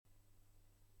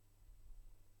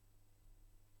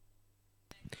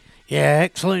Yeah,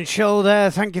 excellent show there.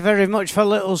 Thank you very much for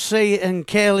Little C and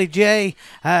Kaylee J.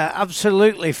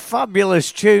 Absolutely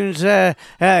fabulous tunes there.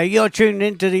 You're tuned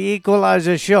into the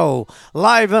Equaliser show,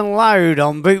 live and loud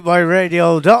on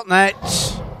bootboyradio.net.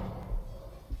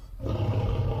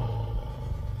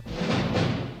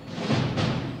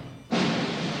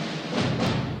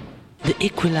 The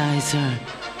Equaliser.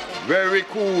 Very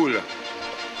cool.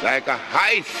 Like a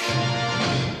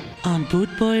heist. On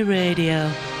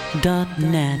bootboyradio.net.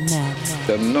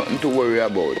 There's nothing to worry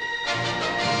about.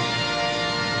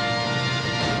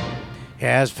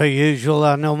 Yeah, as per usual,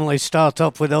 I normally start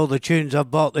off with all the tunes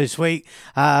I've bought this week.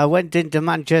 I went into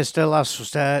Manchester last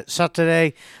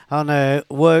Saturday on a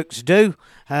works do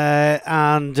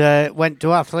and went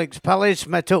to Athlete's Palace,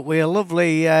 met up with a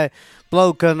lovely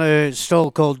bloke on a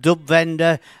stall called Dub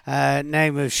Vendor,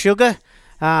 name of Sugar.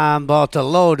 And bought a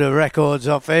load of records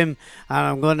off him, and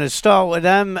I'm going to start with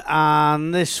them,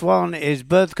 and this one is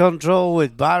Birth Control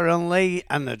with Byron Lee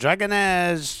and the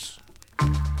Dragonaires.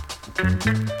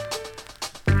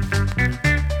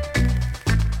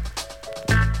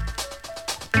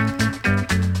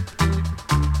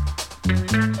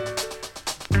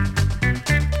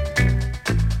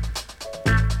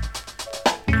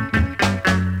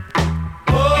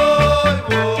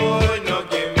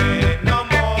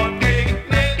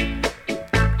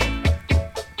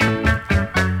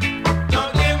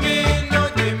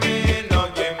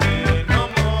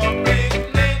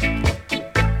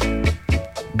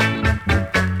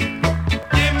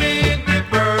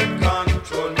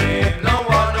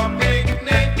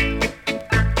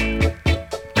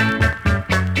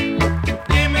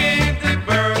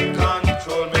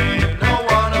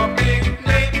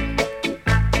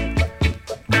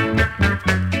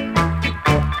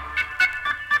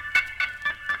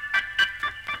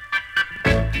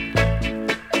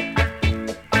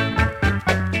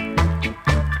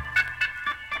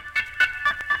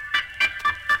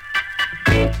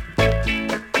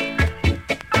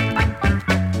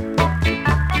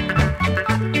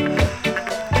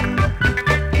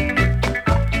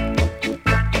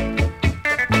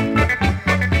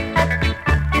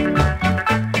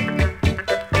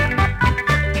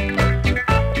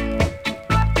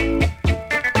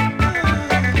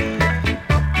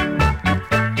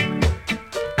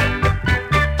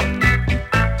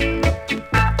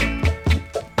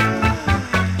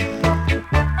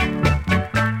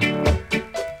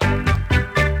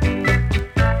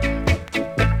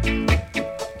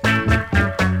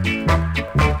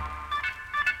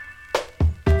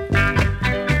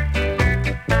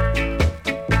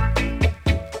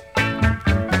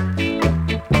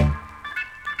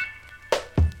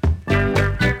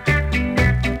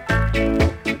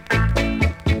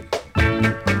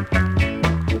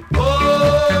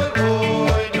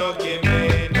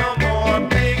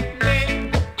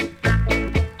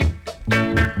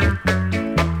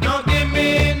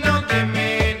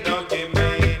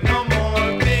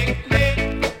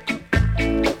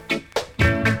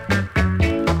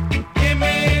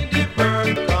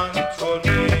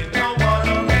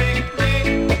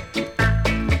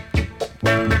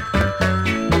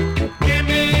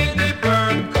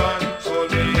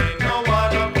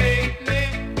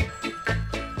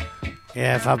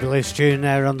 Fabulous tune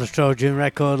there on the Trojan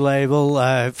record label.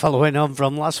 Following on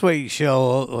from last week's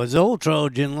show, it was all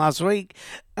Trojan last week.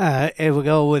 Here we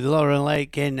go with Lauren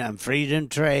Lakin and Freedom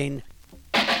Train.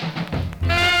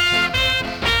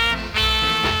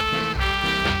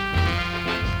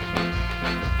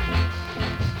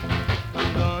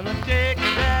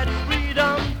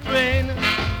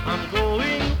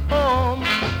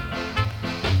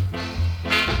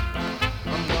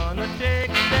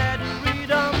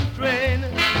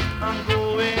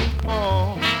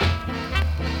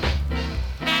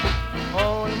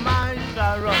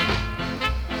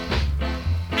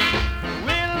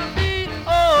 Will be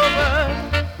over.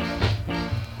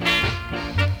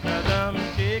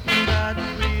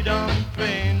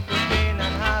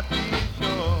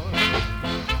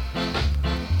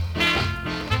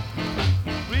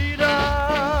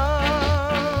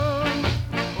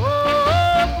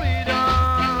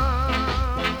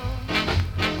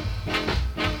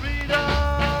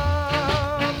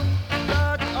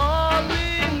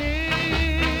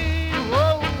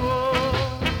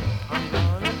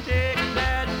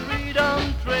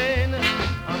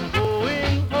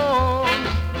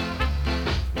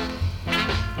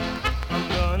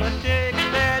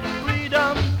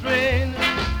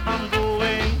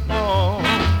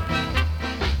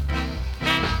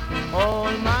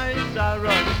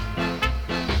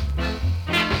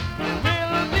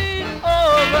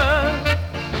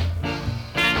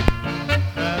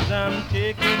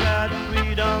 that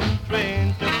freedom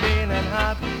train to pain and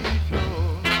happy show.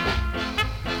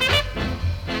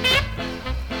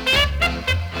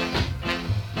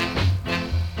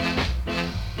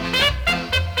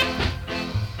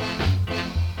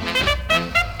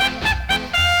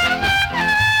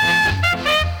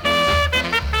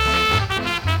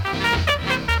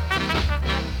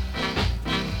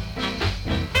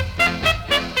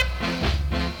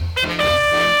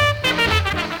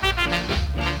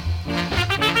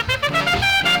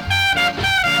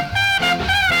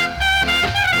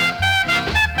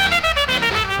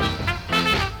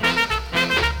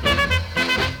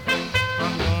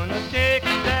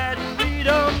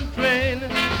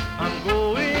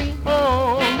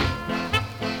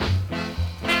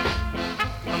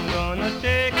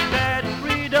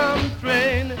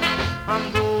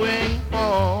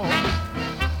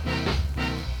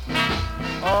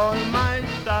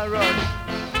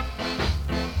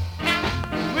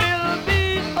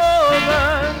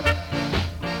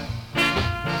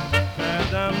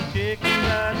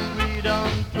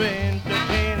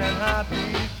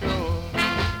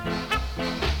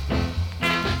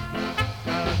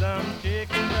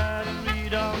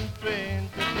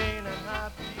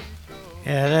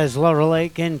 There's Laurel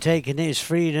Aitken taking his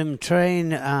freedom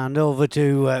train and over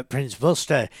to Prince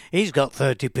Buster. He's got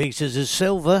 30 pieces of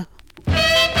silver.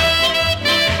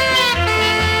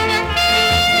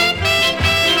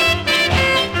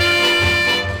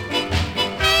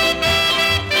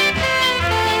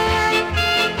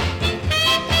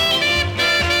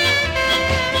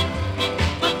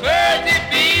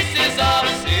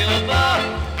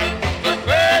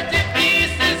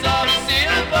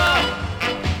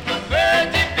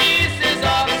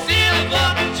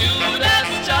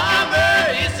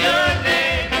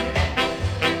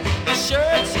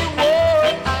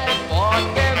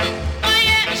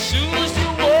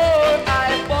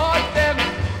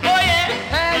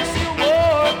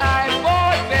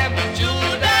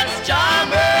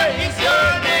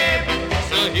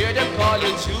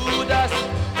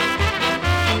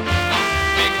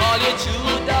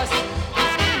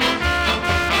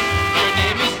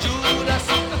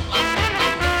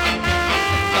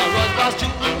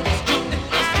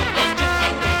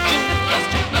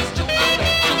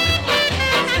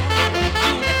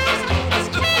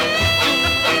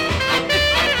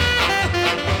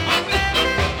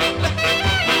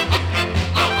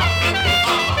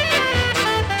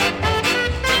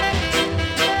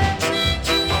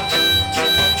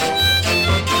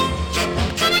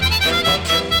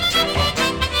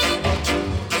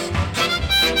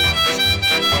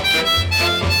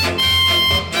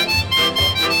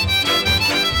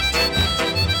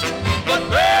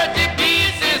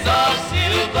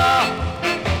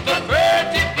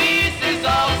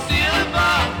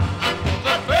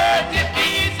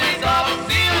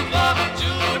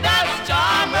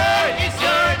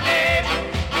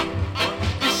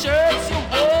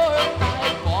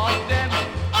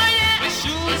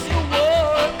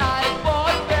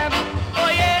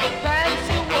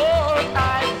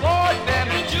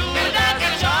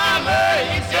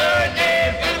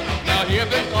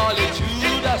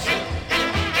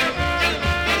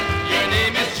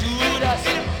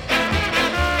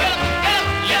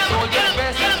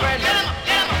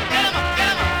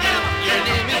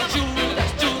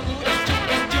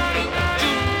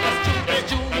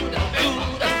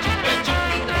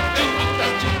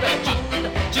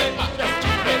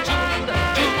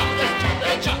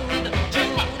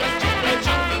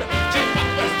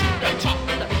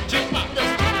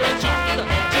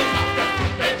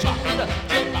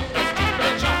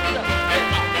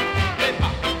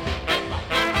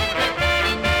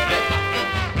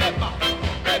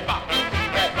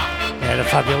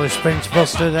 Fabulous Prince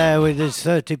Buster there with his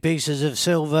 30 pieces of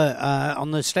silver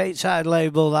on the stateside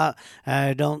label. That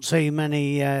don't see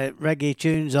many reggae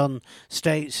tunes on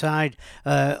stateside.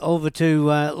 Over to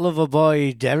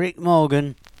Loverboy Derek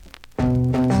Morgan.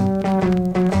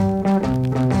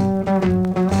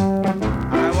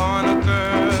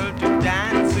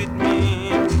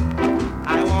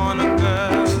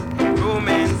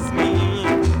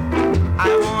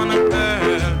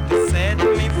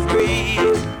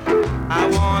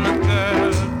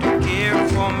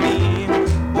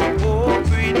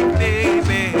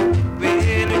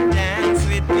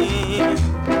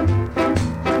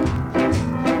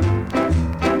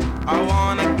 I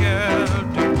want a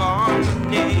girl to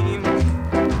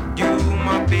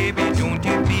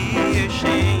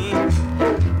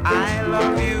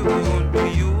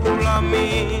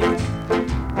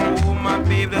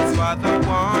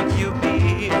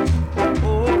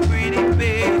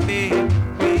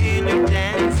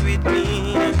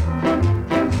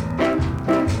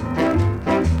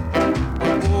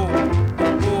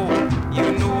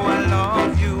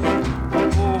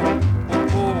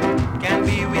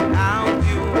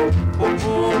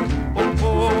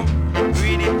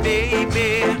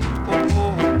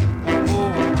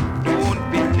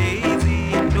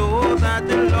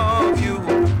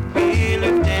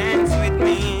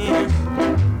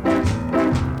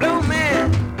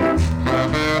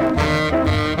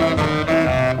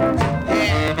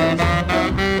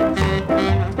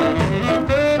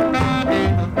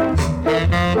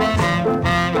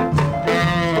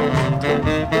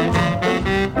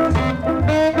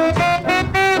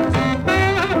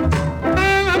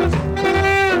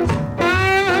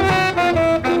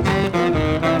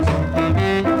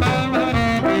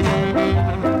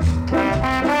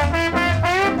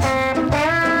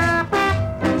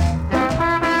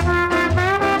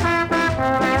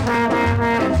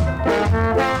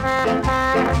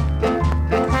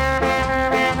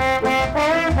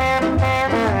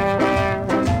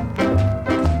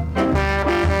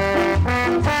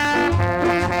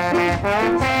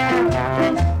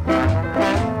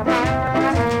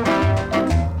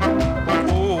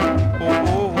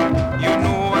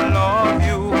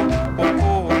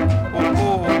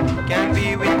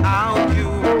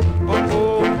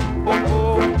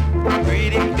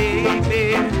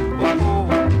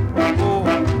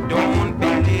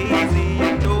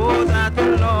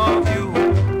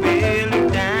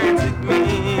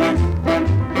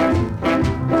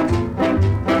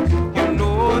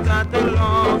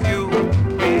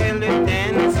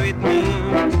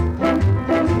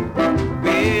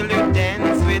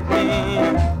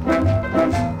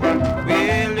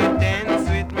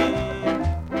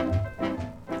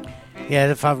Yeah,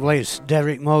 the fabulous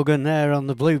Derek Morgan there on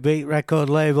the Blue Beat record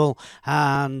label,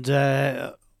 and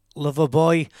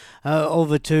Loverboy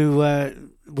over to...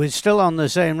 we're still on the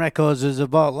same records as I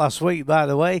bought last week, by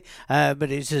the way,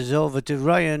 but it says over to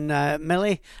Ryan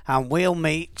Millie, and We'll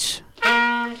Meet.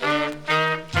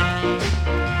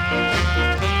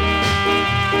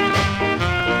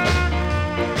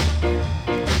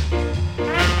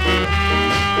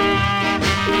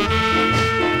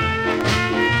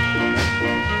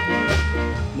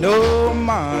 No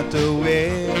matter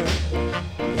where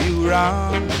you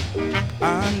run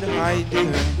and hide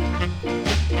there,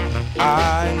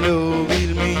 I know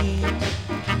we'll meet,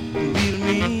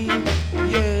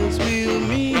 yes we'll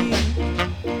meet.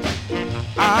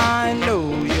 I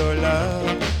know your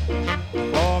love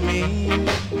for me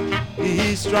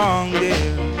is strong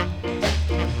there.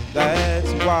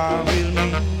 That's why we'll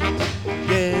meet,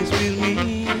 yes we'll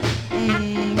meet,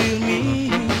 we'll meet.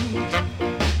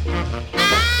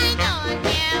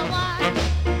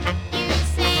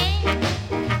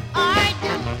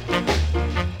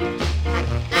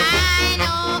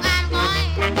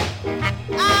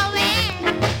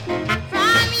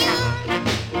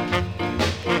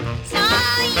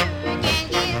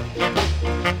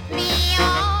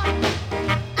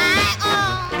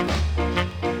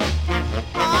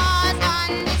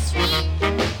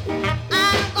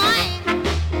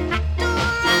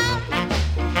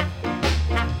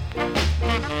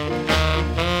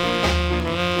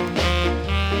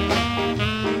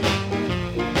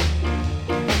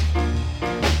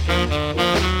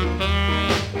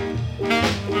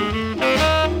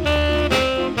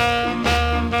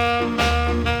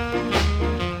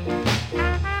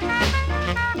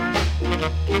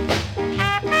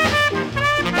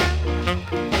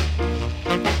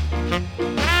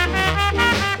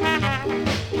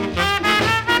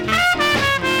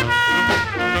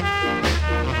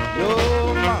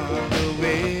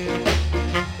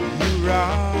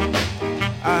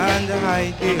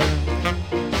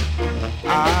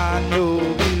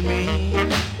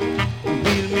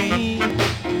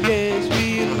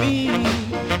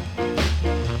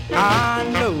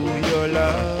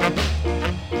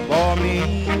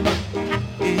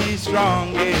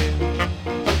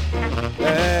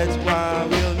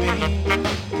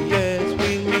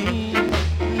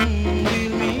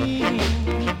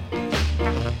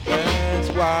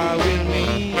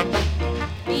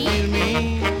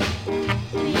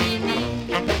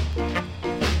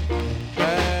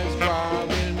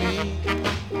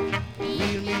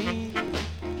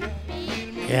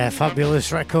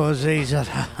 Fabulous records these that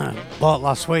I bought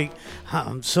last week.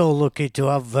 I'm so lucky to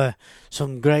have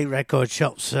some great record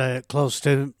shops close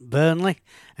to Burnley,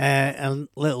 a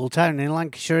little town in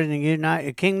Lancashire in the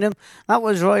United Kingdom. That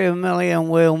was Roy and Millie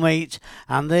and We'll Meet,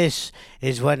 and this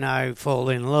is When I Fall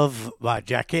in Love by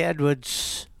Jackie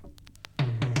Edwards.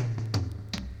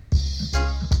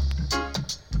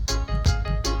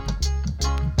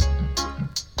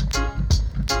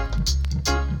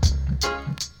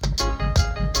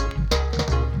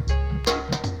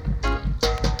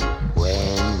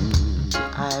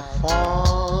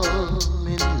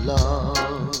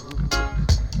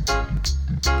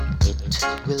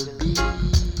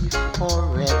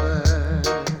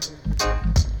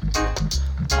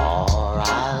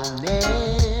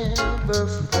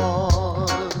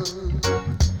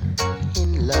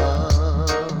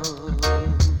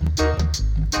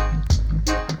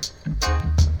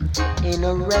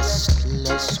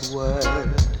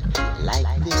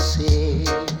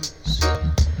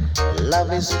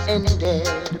 Ended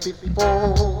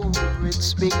before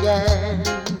it's began,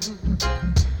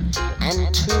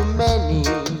 and too many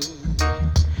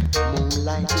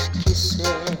moonlight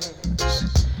kisses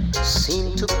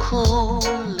seem to cool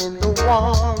in the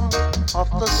warmth of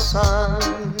the sun.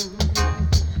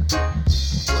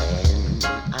 When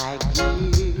I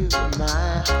give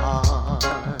my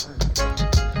heart,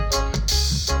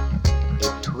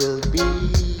 it will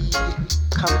be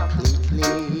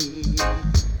completely,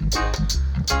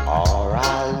 or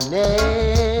I'll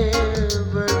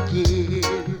never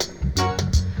give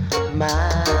my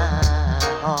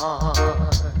heart.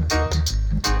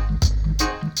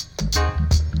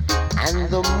 And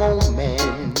the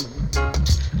moment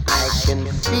I can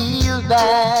feel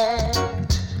that,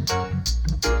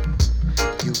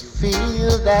 you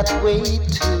feel that way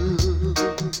too,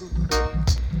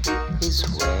 is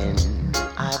when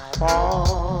I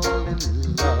fall in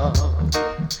love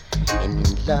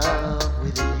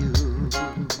with you.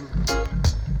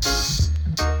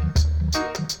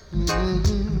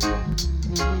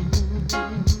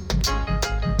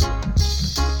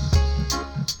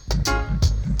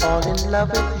 Fall in love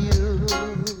with you.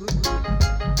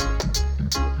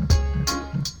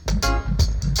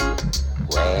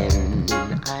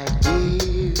 when I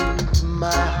give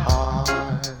my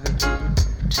heart,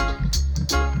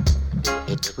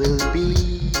 it will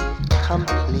be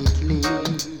completely,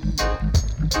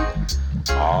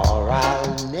 or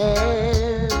I'll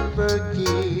never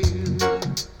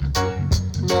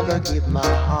give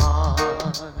my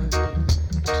heart.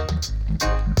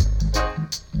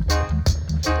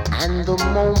 And the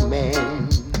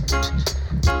moment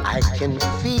I can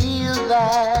feel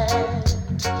that,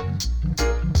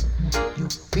 you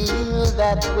feel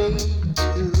that way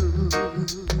too,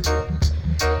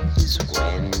 is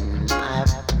when I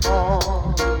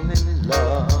fall in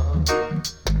love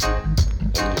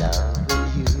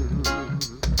with you.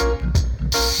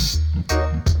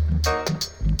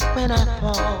 When I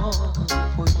fall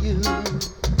for you,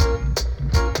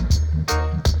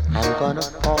 I'm gonna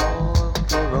fall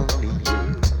for only you.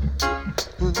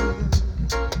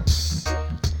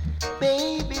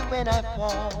 Baby, when I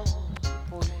fall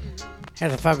for you.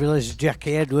 Had a fabulous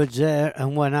Jackie Edwards there,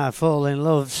 and When I Fall in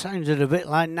Love sounded a bit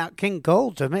like Nat King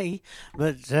Cole to me,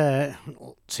 but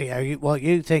see what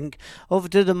you think. Over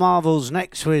to the Marvels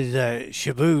next with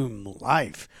Shaboom.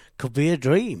 Life could be a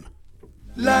dream.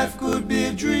 Life could be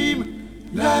a dream.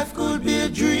 Life could be a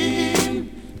dream.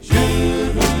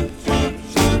 Shaboom.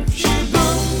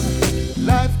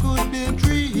 Life could be a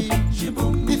dream.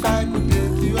 Shaboom. If I could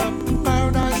take you up to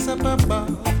paradise up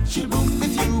above. Shaboom.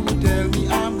 If you would tell me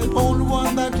I'm the only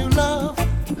one that you love.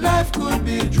 Life could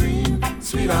be a dream.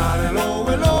 Sweetheart, hello,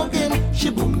 hello again.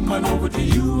 Shaboom, and over to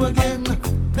you again.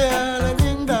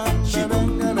 Ding dong, ding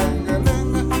ding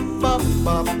ding, bop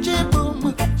bop, shaboom,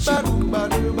 shaboom,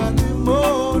 badoo badoo.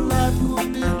 Oh, life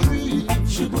could be a dream.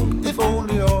 Shaboom. If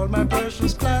only all my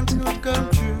precious plans could come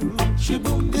true.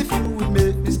 Shaboom. If you would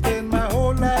make me spend my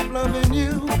whole life loving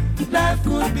you. Life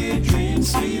could be a dream,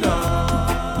 sweetheart.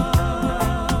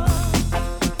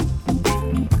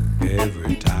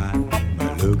 Every time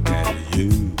I look at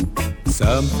you,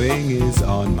 something is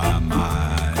on my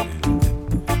mind.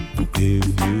 If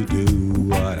you do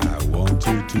what I want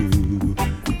you to,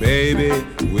 baby,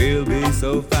 we'll be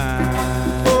so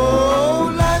fine.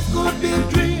 Oh, life could be a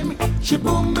dream.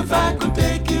 Shaboom, if I could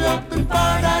take you up in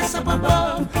paradise up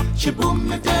above.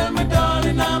 Shaboom, you tell me,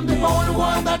 darling, I'm the only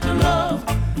one that you love.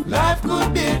 Life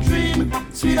could be a dream.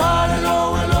 Sweetheart,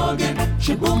 hello, hello again.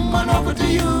 Shaboom, and over to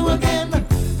you again.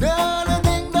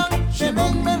 Ding dong,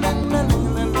 shaboom, ding ding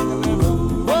ding.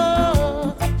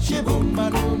 Oh, shaboom,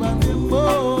 badoo badoo.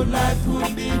 Oh, life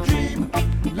could be a dream.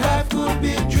 Life could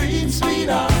be a dream,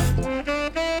 sweetheart.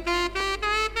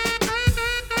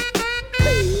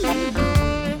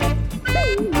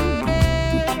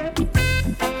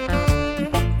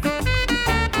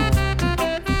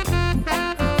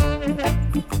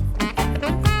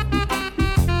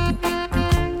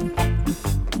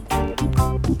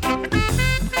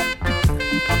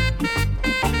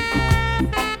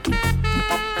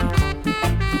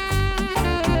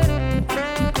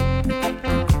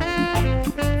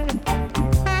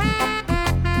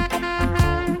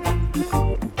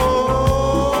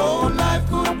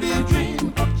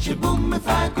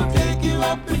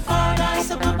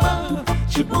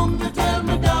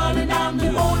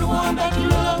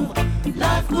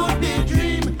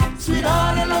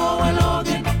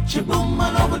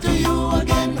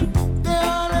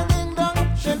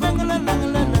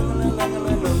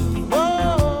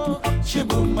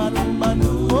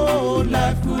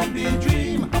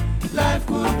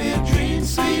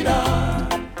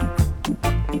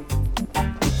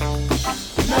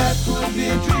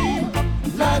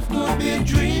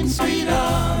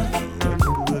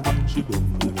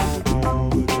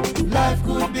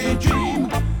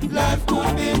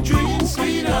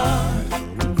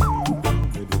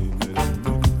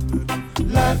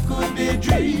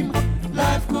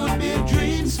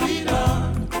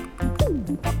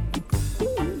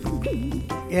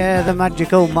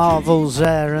 Magical Marvels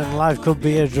there, and Life Could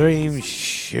Be a Dream.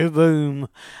 Shaboom.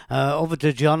 Over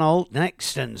to John Holt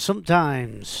next, and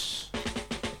Sometimes.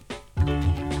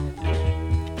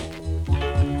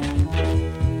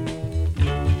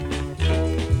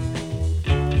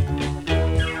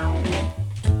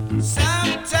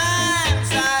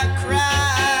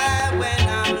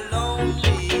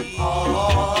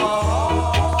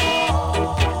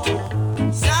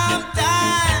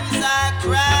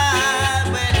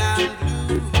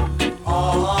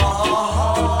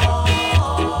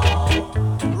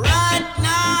 Right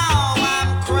now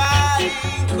I'm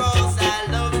crying 'cause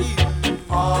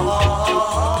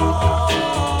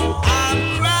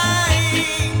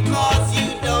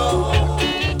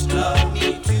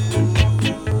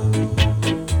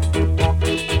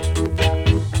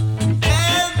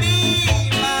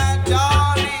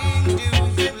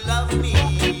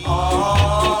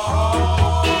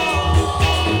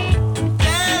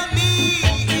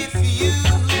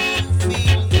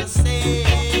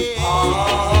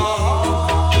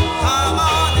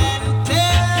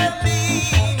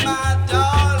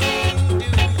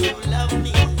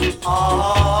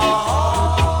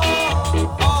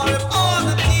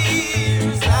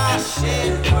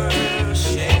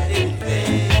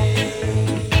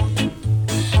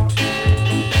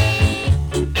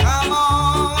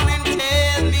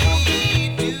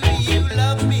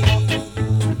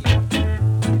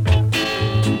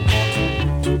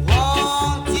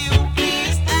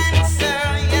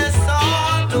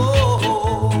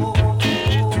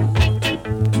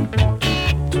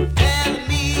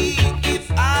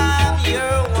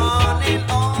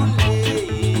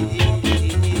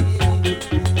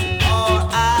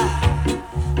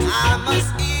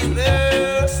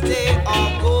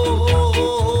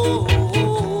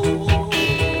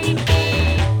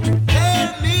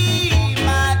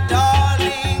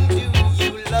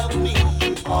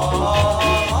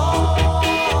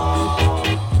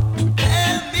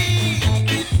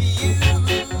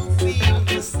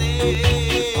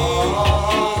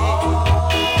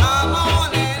Come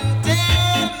on and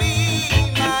tell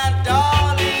me, my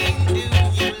darling, do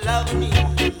you love me?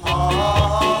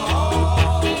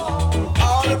 All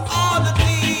the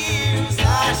tears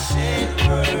I shed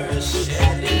were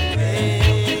shed in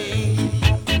vain.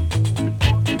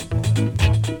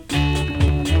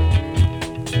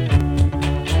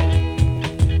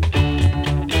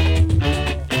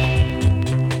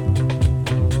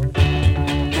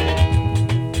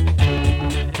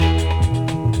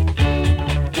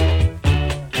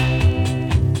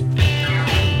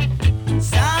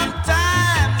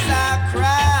 Sometimes I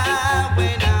cry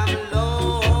when I'm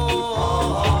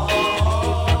alone.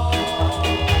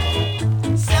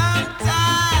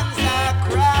 Sometimes I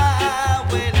cry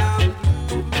when I'm blue.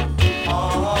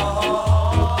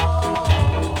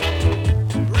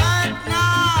 Right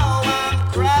now I'm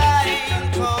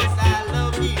crying 'cause I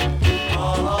love you.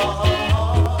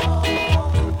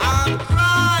 I'm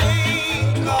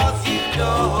crying 'cause you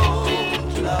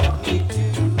don't love me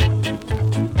too.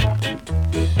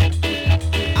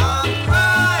 I'm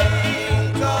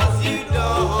crying 'cause you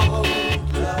don't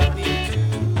love me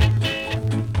too.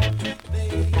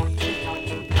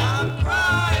 Baby, I'm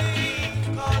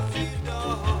crying 'cause you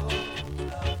don't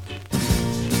love me.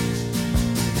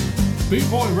 Boot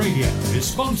Boy Radio is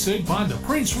sponsored by the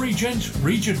Prince Regent,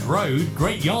 Regent Road,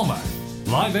 Great Yarmouth.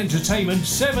 Live entertainment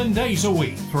 7 days a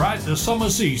week throughout the summer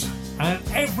season and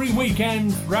every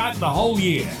weekend throughout the whole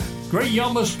year. Great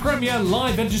Yarmouth's premier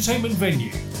live entertainment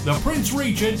venue, the Prince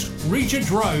Regent, Regent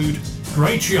Road,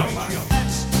 Great Yarmouth.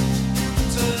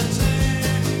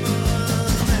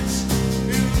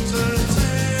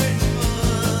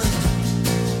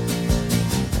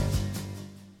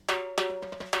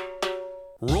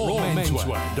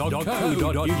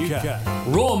 RawMenswear.co.uk.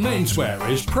 Raw Menswear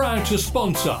is proud to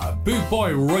sponsor Boot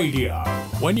Boy Radio.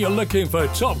 When you're looking for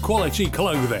top quality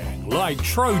clothing like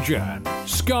Trojan,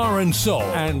 Scar and Soul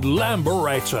and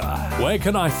Lamberetta, where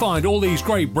can I find all these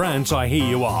great brands, I hear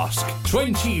you ask?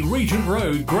 20 Regent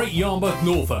Road, Great Yarmouth,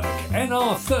 Norfolk,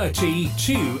 NR30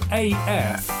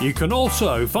 2AF. You can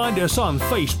also find us on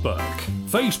Facebook,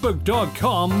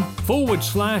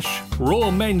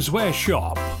 facebook.com/Raw Menswear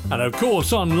Shop. And of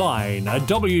course online at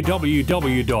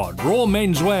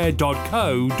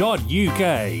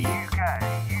www.rawmenswear.co.uk.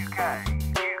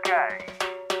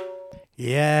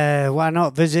 Yeah, why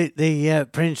not visit the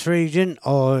Prince Regent,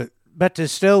 or better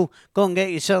still, go and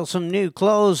get yourself some new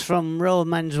clothes from Raw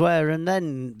Menswear and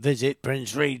then visit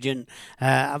Prince Regent.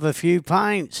 Have a few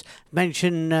pints.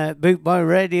 Mention Boot Boy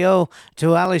Radio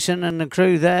to Alison and the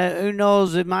crew there. Who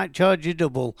knows, they might charge you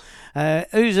double.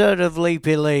 Who's heard of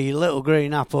Leapy Lee, Little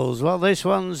Green Apples? Well, this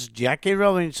one's Jackie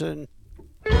Robinson.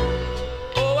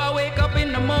 Oh, I wake up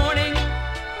in the morning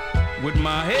with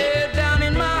my head down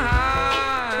in my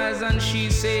eyes, and she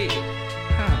say,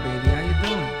 "Hi, baby, how you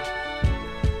doing?"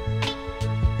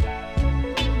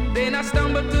 Then I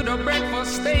stumble to the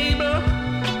breakfast stable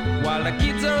while the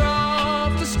kids are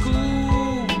off to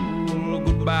school.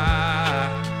 Goodbye.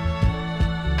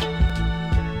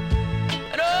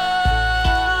 And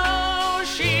oh,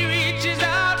 she reaches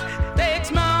out, takes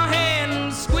my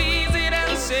hand, squeeze it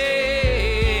and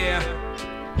say,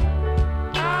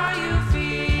 "Are you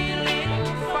feeling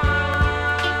fine?"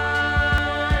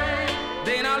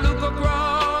 Then I look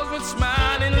across with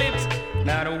smiling lips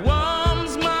that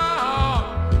warms my heart,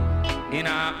 and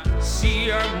I see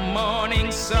her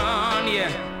morning sun,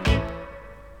 yeah.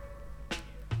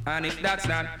 And if that's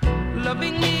not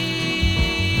loving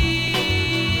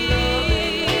me,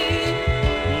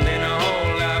 then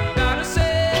all I've gotta say,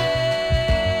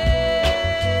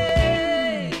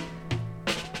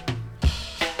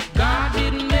 God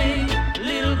didn't make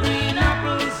little green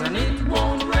apples, and it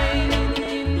won't rain in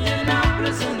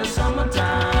Indianapolis in the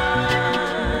summertime.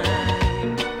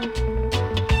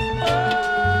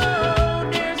 Oh,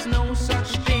 there's no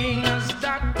such thing as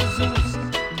Dr. Zeus,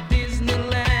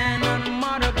 Disneyland, and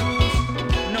Mother Goose,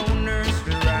 no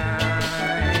nursery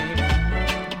rhyme.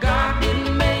 God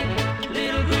didn't make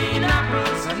little green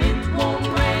apples, and it won't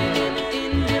rain in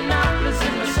Indianapolis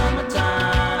in the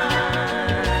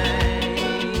summertime.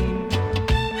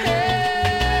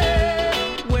 Hey,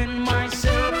 when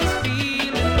myself is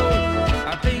feeling low, I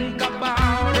think about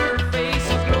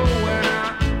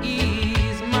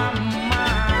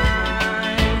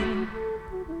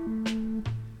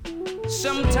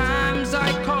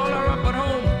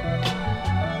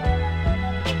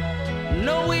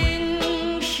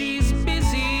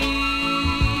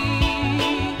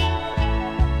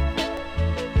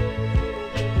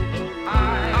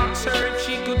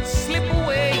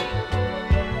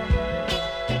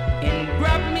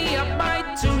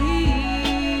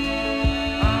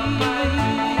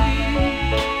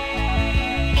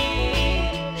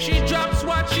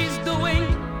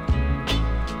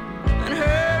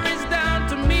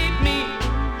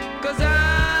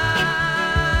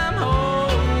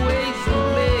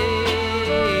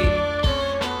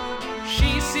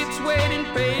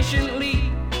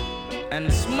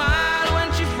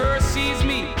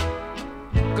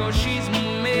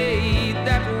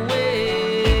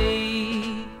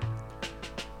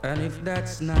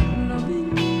that's not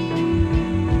loving me.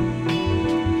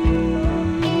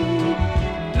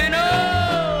 Then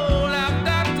all I've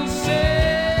got to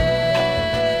say,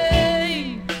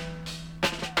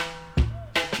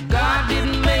 God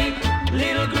didn't make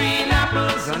little green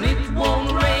apples, and it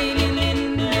won't rain in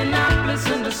Indianapolis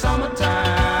in the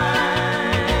summertime.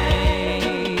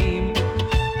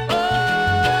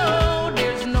 Oh,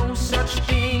 there's no such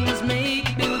thing as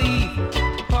make-believe,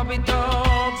 puppy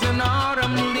dogs and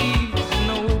autumn leaves,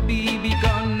 no BB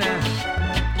gun now.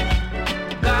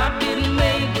 God didn't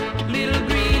make little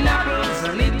green apples,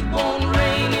 and it won't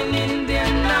rain in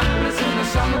Indianapolis in the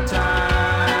summertime.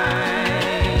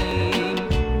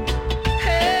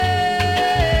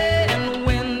 Hey, and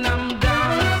when I'm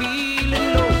down and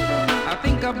feeling low, I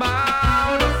think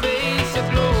about a face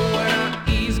aglow and I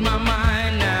ease my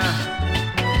mind now.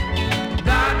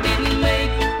 God didn't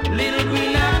make little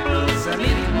green apples, and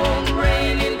it won't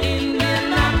rain in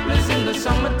Indianapolis in the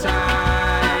summertime.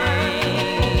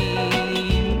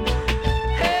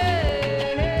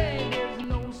 Hey, there's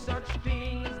no such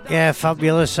thing as that. Yeah,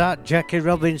 fabulous that. Jackie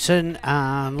Robinson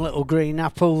and Little Green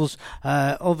Apples.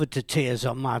 Over to Tears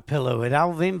on My Pillow with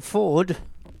Alvin Ford.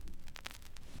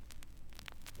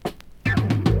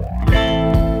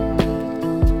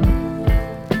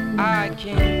 I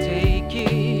can't take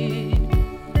it.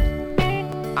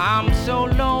 I'm so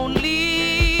lonely.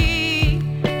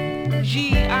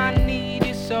 Gee, I need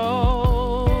you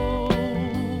so.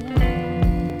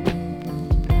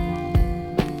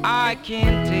 I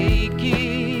can't take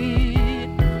it.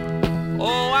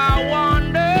 Oh, I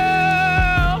wonder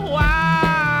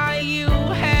why you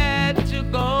had to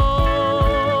go.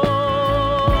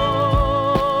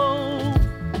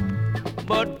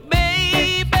 But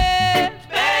baby,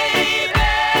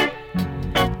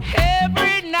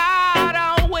 every night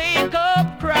I wake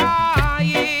up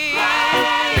crying,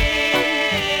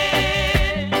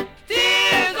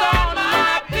 tears on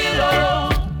my pillow,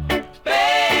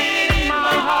 pain in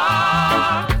my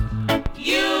heart,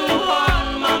 you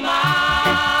on my mind.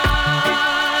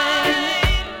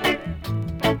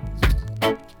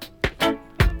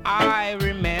 I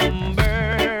remember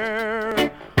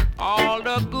all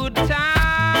the good times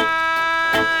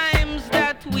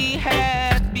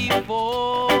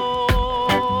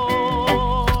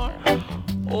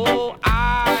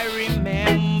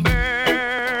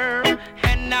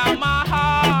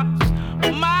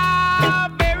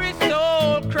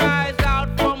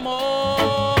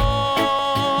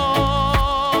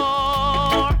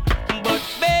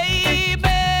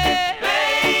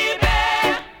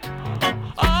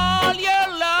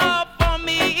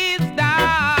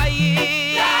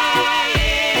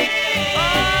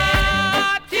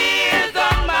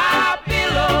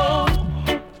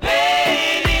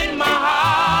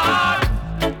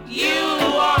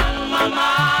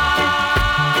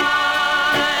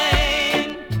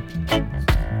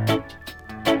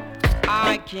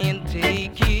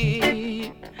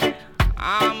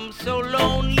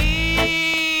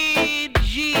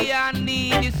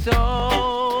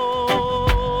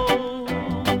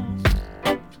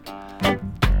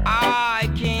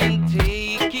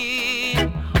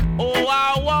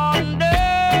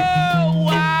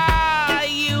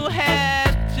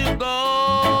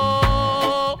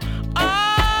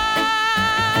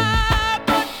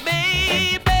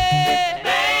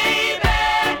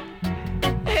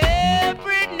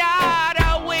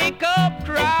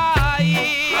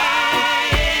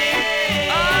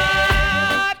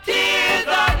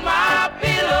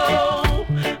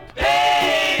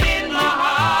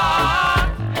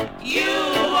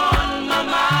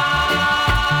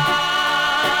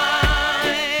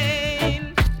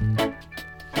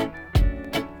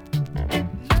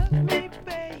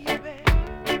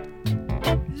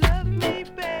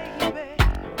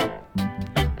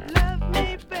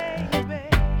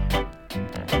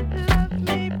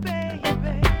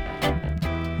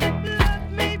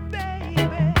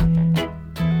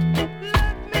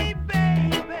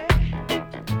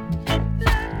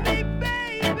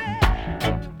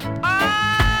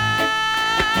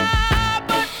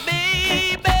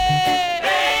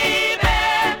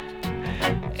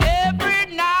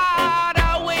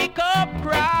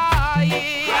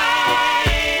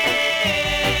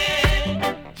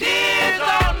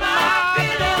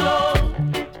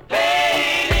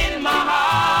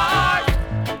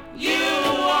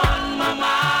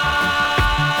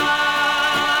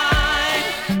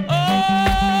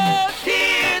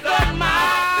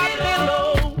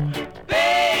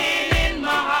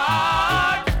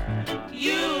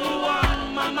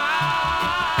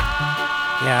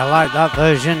Yeah, I like that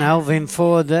version. Alvin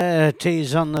Ford there,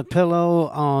 Tease on the Pillow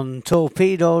on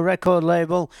Torpedo record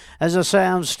label. As I say,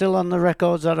 I'm still on the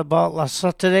records that I bought last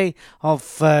Saturday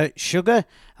of Sugar,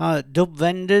 Dub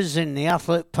Vendors in the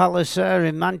Athlete Palace there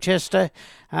in Manchester.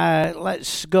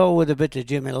 Let's go with a bit of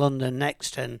Jimmy London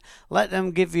next and Let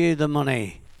Them Give You the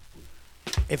Money.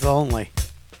 If only.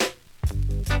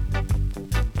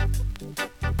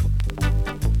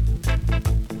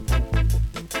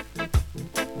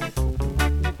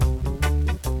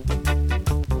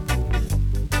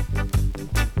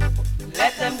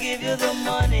 Let them give you the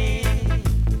money,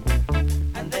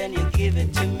 and then you give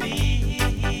it to me.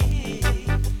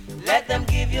 Let them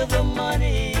give you the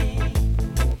money,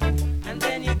 and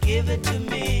then you give it to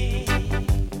me.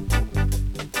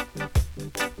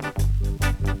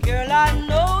 Girl, I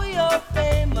know you're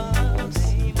famous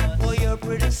for your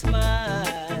pretty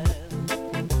smile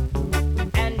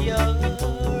and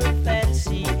your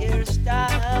fancy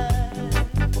hairstyle.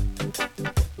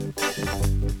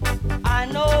 I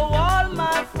know all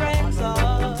my friends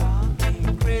are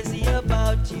crazy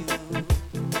about you,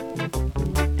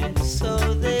 and so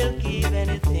they'll give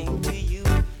anything to you.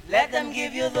 Let them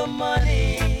give you the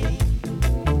money,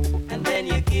 and then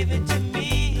you give it to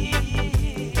me.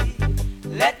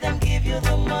 Let them give you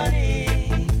the money,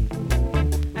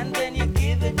 and then you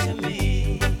give it to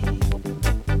me.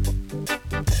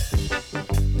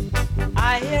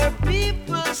 I hear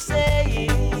people saying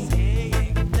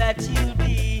that you'll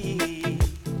be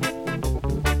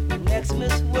next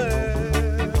Miss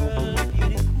World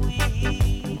Beauty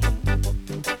Queen,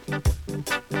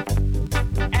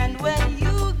 and when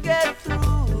you get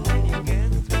through,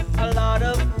 a lot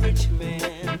of rich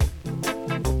men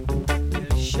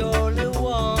will surely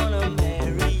wanna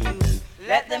marry you.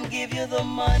 Let them give you the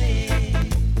money,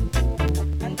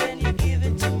 and then you give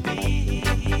it to me.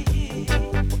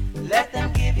 Let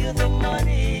them give you the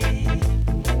money,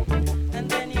 and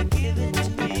then you give it to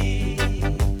me.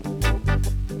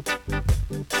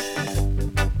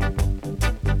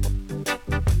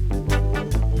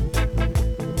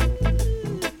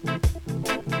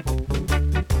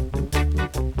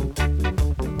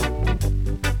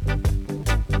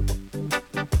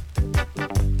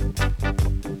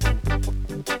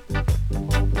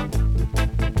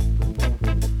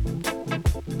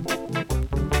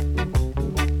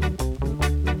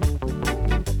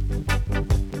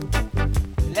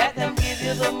 Let them give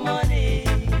you the money,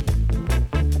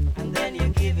 and then you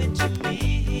give it to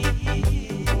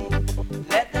me.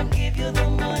 Let them give you the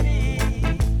money,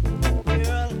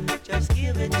 girl, just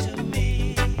give it to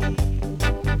me.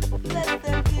 Let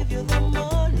them give you the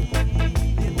money,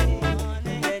 and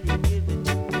then you give it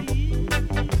to me.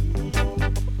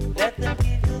 Let them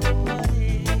give you the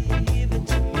money, give it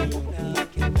to me now,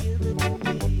 give it to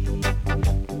me.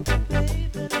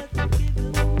 Baby, let them give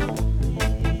you the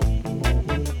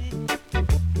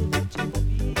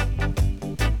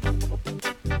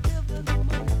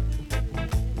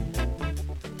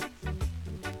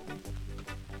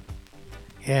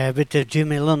Yeah, a bit of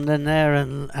Jimmy London there,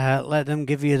 and Let Them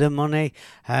Give You the Money.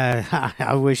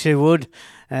 I wish they would.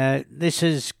 This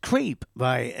is Creep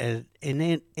by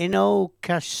Ino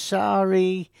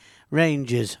Kashari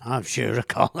Rangers. I'm sure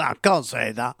I can't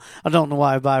say that. I don't know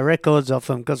why I buy records off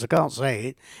them, because I can't say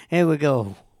it. Here we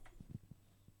go.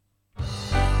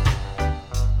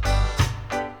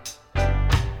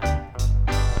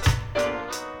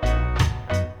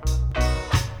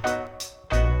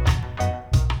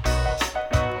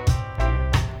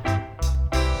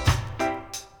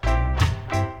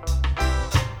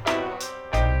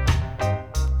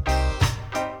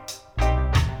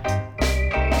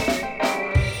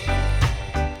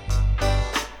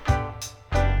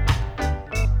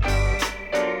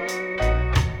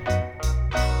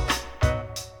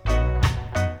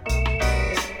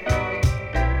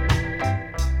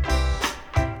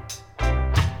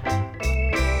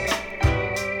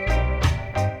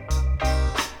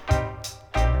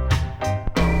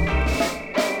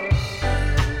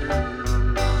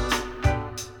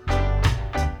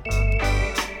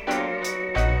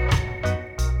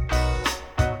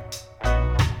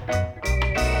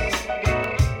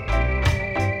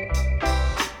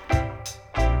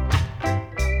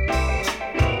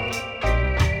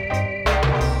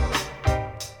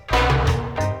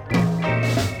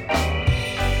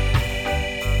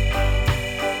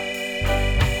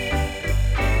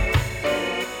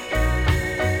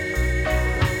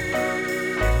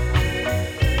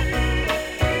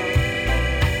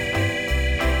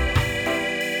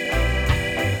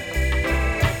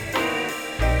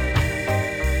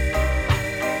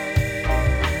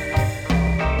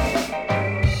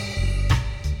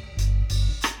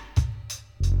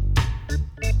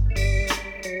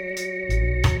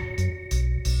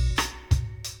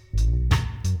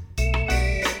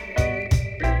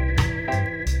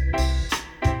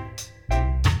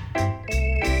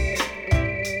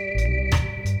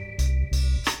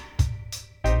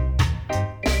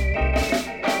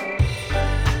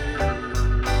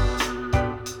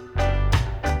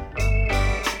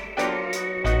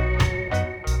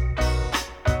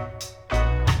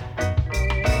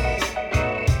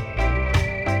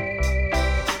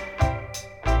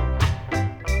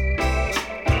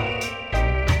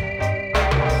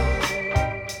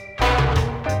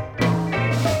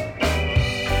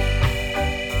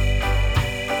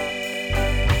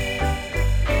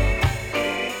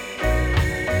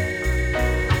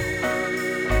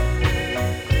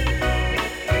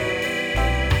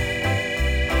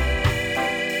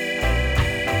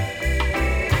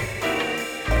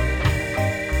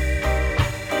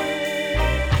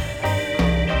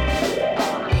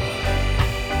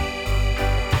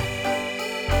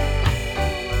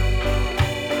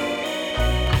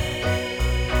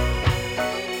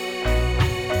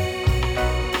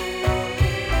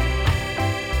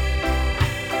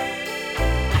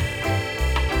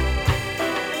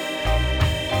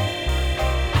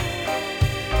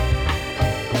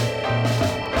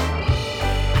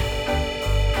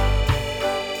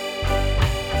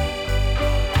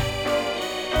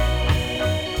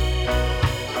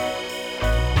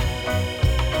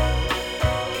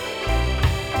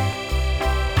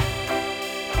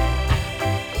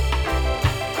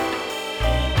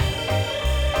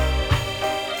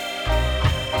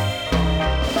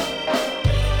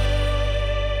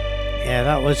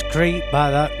 That was Creep by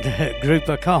that group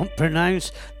I can't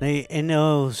pronounce, the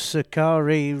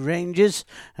Inosakari Rangers,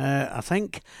 I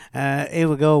think. Here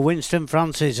we go, Winston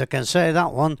Francis, I can say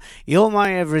that one. You're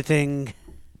My Everything.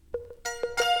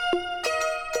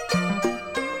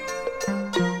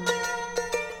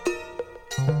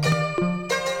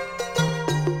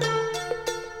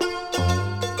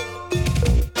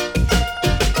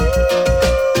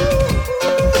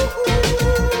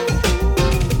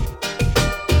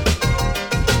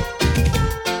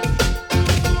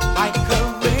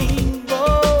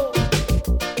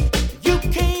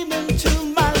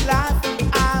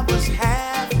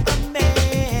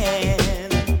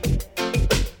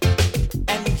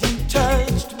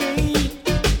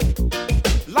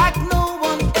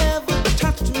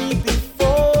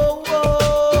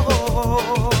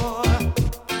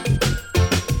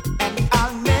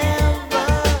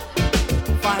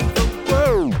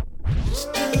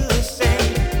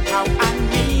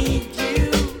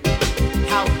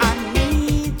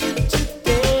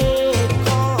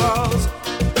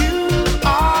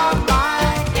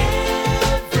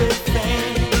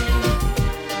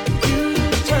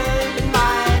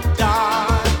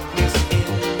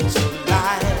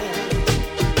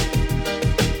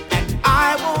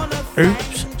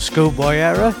 Schoolboy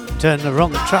error, turn the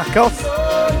wrong track off.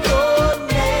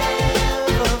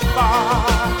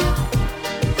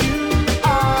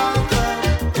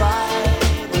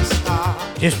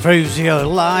 Just proves you're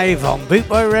live on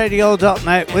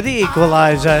bootboyradio.net with the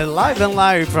Equaliser, live and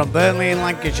loud from Burnley in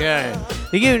Lancashire,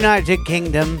 the United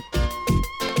Kingdom.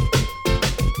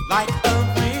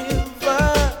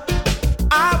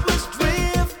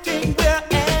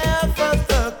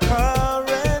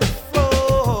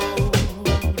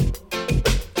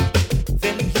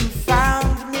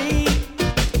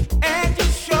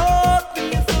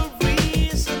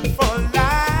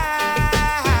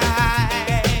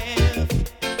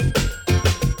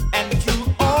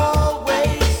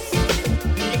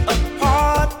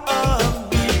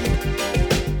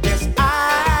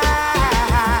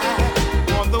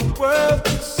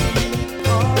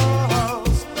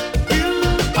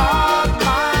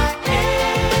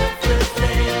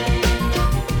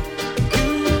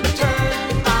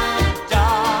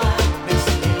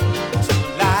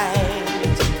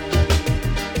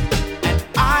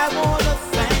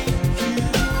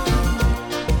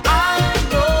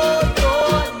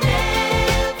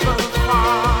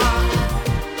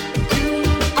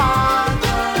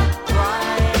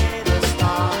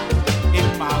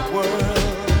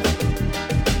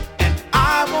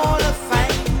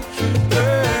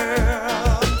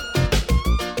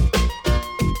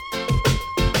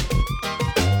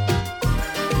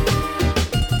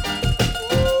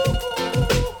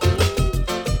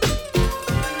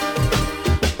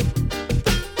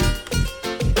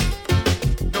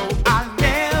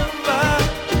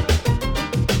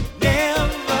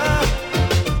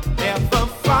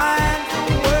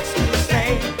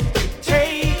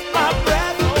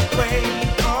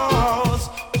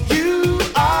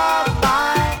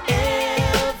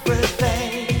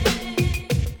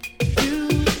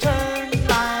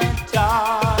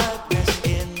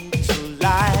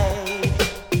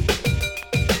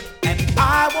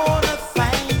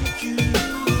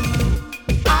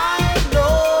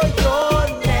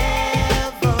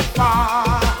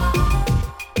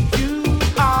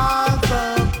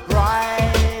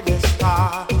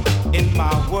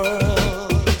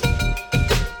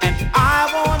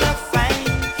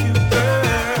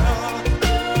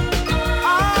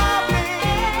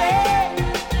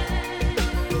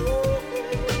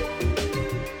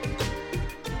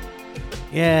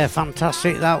 Yeah,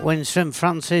 fantastic that, Winston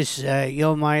Francis.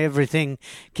 You're My Everything.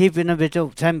 Keeping a bit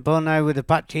up tempo now with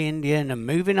Apache Indian and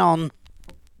moving on.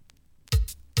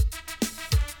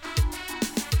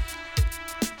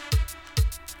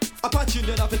 Apache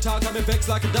Indian have to talk, I'm vex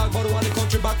like a dog, but I want the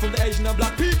country back from the Asian and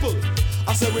black people.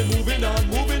 I say we're moving on,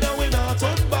 we're not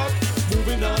turn back.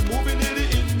 Moving on, moving in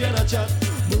the Indian a chat.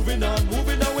 Moving on,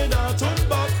 we're not turn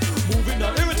back. Moving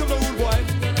on, here we come the old boy.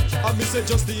 I me say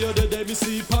just the other day, me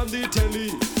see on the telly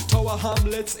Tower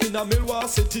Hamlets in a Milwaukee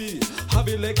City have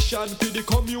election for the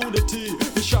community.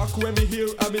 Me shock when me hear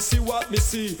and me see what me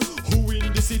see. Who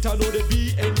in the seat I know the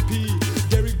BNP.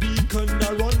 Derek Beacon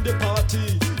I run the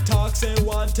party. Talk say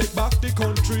want take back the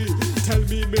country. Tell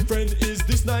me my friend is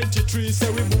this 93.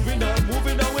 Say we moving on,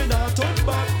 we're not turn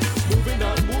back. Moving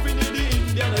on, moving in the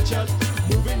Indiana chat.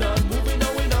 Moving on,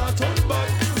 we're not turn back.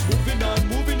 Moving on,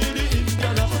 moving in the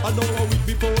Indiana. I know a week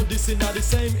before this in the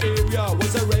same area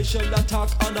was a racial attack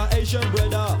on an Asian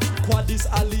brother. Quadis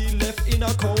Ali left in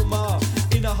a coma.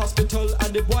 In in a hospital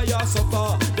and the boy a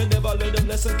suffer. They never learn them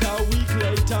lesson car week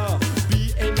later.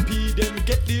 BNP them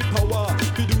get the power.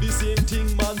 We do the same thing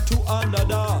man to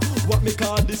another. What me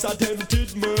call this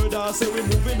attempted murder. Say we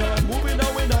moving on, we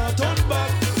not turn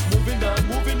back. Moving on,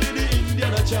 moving in the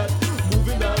Indiana chat.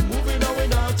 Moving on, we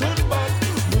not turn back.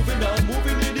 Moving on,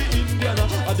 in the Indiana.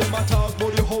 And them a talk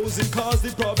about the housing cause the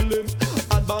problem.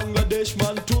 And Bangladesh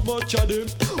man too much of them.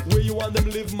 Where you want them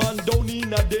live man down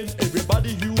in a den.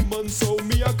 Everybody human so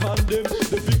me a condemn.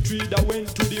 The victory that went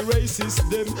to the racist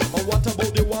them. And what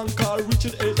about the one called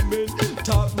Richard Edmund?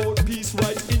 Talk about peace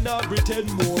right in a Britain.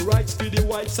 More rights for the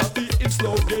whites happy in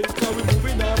slogan. Cause we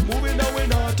moving on, we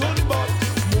not turn back.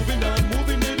 Moving on,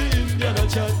 in the Indiana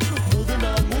chat. Moving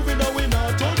on, we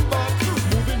not turn back.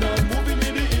 Moving on, in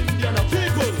the Indiana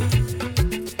people.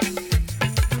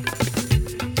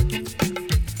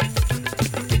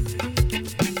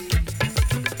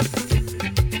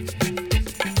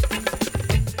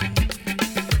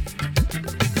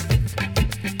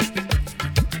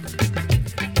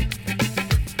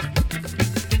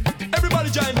 Everybody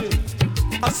join in.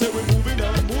 I say we moving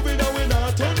on, we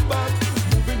not turn back.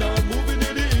 Moving on, in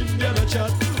the Indiana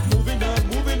chat. Moving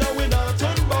on, we not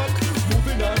turn back.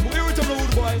 Moving on, here we come the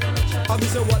wood boy. I me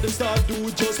say what them start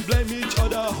do, just blame each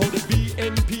other. How the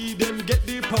BNP them get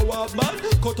the power, man.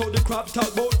 Cut out the crap,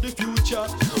 talk about the future.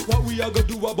 What we are gonna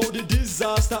do about the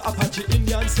disaster? Apache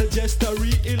Indians suggest a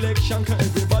re-election. Cause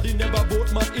everybody never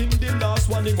vote, man. In the last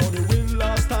one, the money win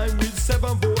last time with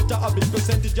 7 votes. A big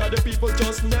percentage of the people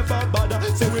just never bother.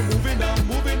 So we moving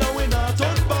on, we not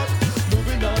turn back.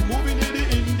 Moving on, in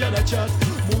the Indiana chat.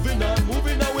 Moving on,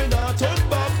 we not turn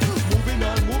back. Moving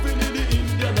on, in the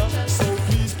Indiana. So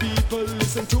please people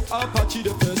listen to Apache.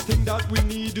 The first thing that we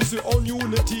need is your own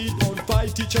unity. Don't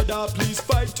fight each other, please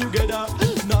fight together.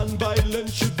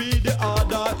 Non-violence should be the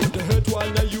order. If they hurt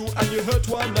one of you and you hurt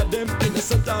one of them,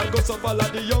 innocent are gonna suffer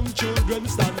like the young children.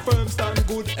 Stand firm, stand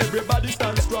good, everybody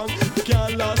stand strong. We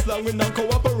can't last long without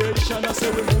cooperation. I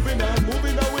say we're moving on,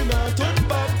 we not turn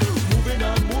back. Moving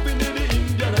on, in the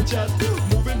Indiana chat.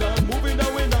 Moving on, we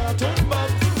not turn back.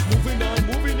 Moving on,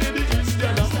 in the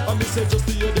Indiana. I me say just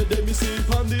the other day, me see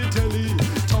on the telly.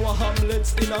 Tower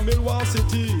Hamlets in a Milwaukee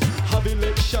City. Have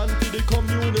election to the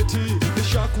community. The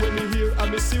shock when me hear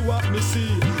and me see what me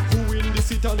see. Who in the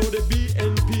seat I know the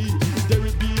BNP.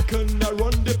 Derry Beacon I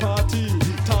run the party.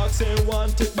 Talk say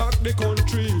want take back the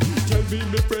country. Tell me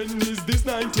my friend is this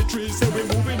 93. Say we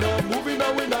moving on, we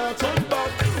not turn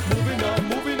back. Moving on,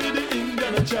 in the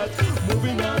Indiana chat.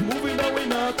 Moving on, we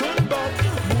not turn back.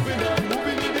 Moving on,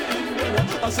 in the Indiana.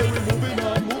 I say we moving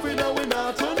on, we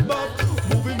not turn back.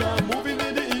 Moving on,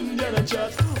 in the Indiana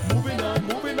chat. Moving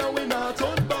on, we not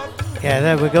turn back. Yeah,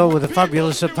 there we go with the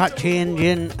fabulous Apache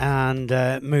Indian, and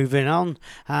moving on.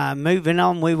 Moving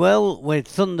on we will with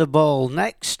Thunderball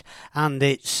next, and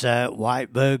it's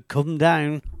Whitebird Come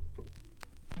Down.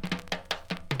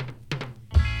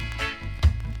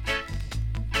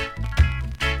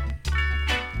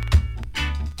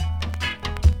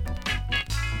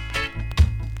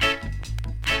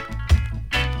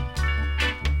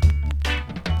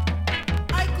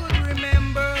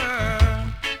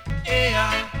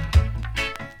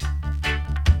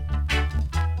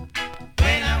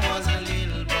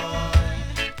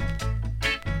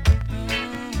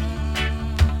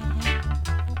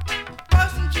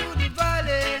 Wasn't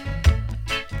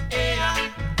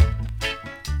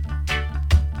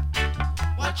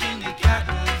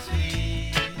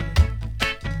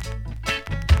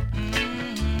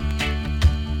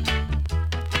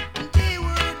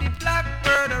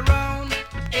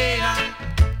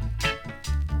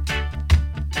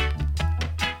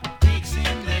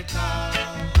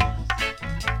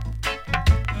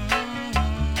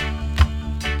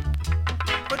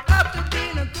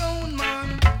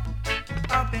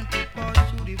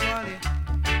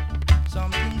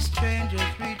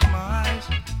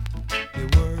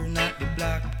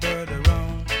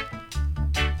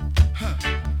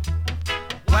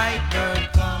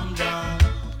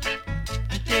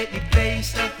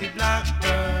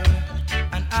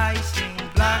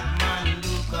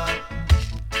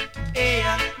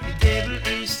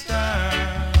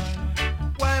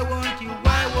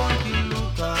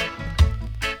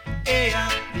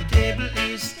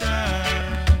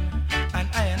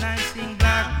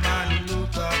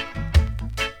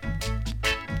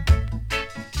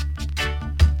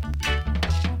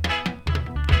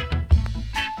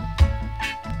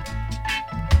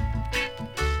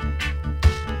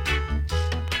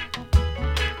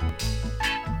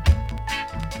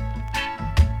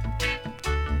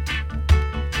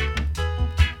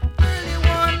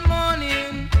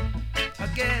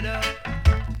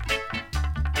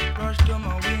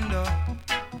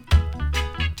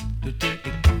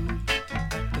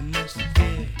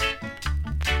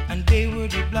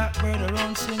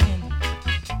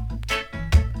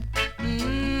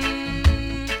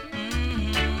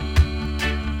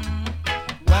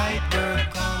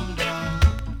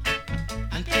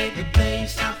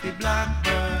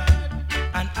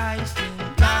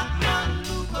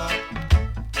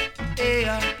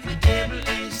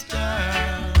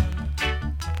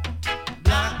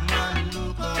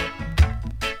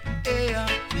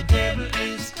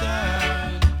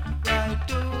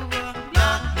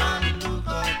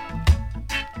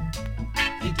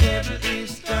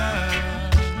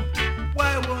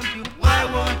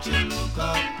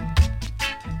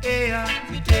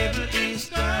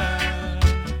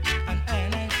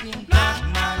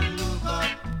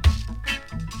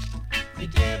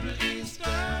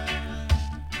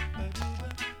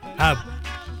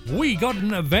We got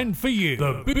an event for you.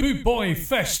 The Boot Boy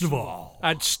Festival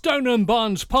at Stoneham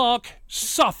Barnes Park,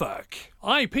 Suffolk.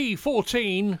 IP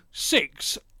 14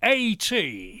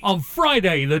 6AT. On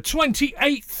Friday the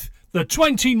 28th, the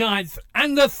 29th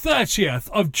and the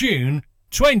 30th of June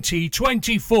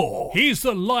 2024. Here's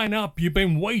the lineup you've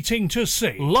been waiting to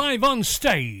see. Live on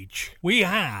stage, we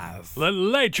have the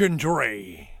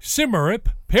legendary Simmerip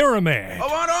Pyramid. I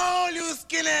want all you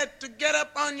skinheads to get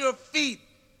up on your feet.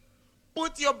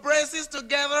 Put your braces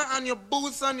together and your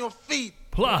boots on your feet.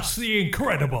 Plus the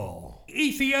incredible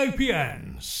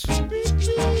Ethiopians.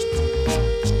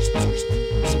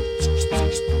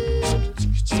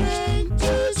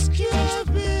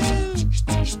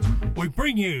 We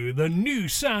bring you the new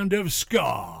sound of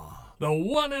ska, the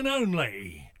one and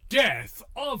only Death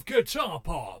of Guitar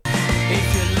Pop.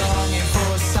 If you're longing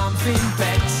for something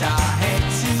better, head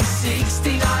to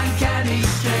 69 Candy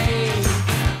Street.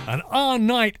 And our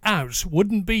night out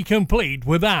wouldn't be complete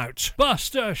without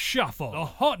Buster Shuffle, the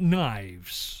Hot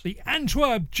Knives, the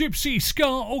Antwerp Gypsy Ska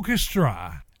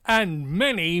Orchestra, and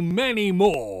many, many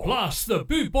more. Plus the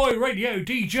Boot Boy Radio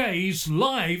DJs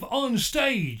live on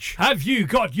stage. Have you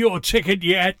got your ticket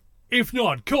yet? If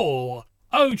not, call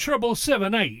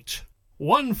 07778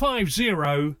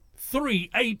 150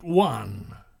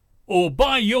 381 or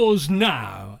buy yours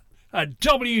now at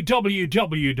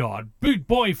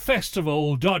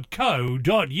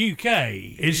www.bootboyfestival.co.uk.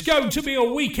 It's going to be a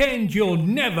weekend you'll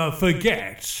never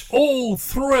forget. All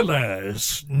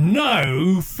thrillers,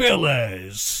 no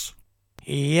fillers.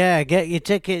 Yeah, get your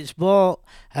tickets bought.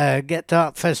 Get to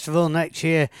that festival next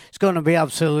year. It's going to be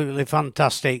absolutely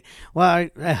fantastic. Well,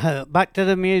 back to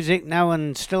the music now,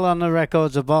 and still on the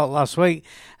records I bought last week.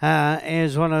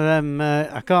 Here's one of them,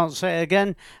 I can't say it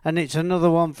again, and it's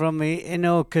another one from the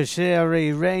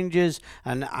Inokashiri Rangers,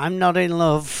 and I'm Not in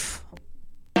Love.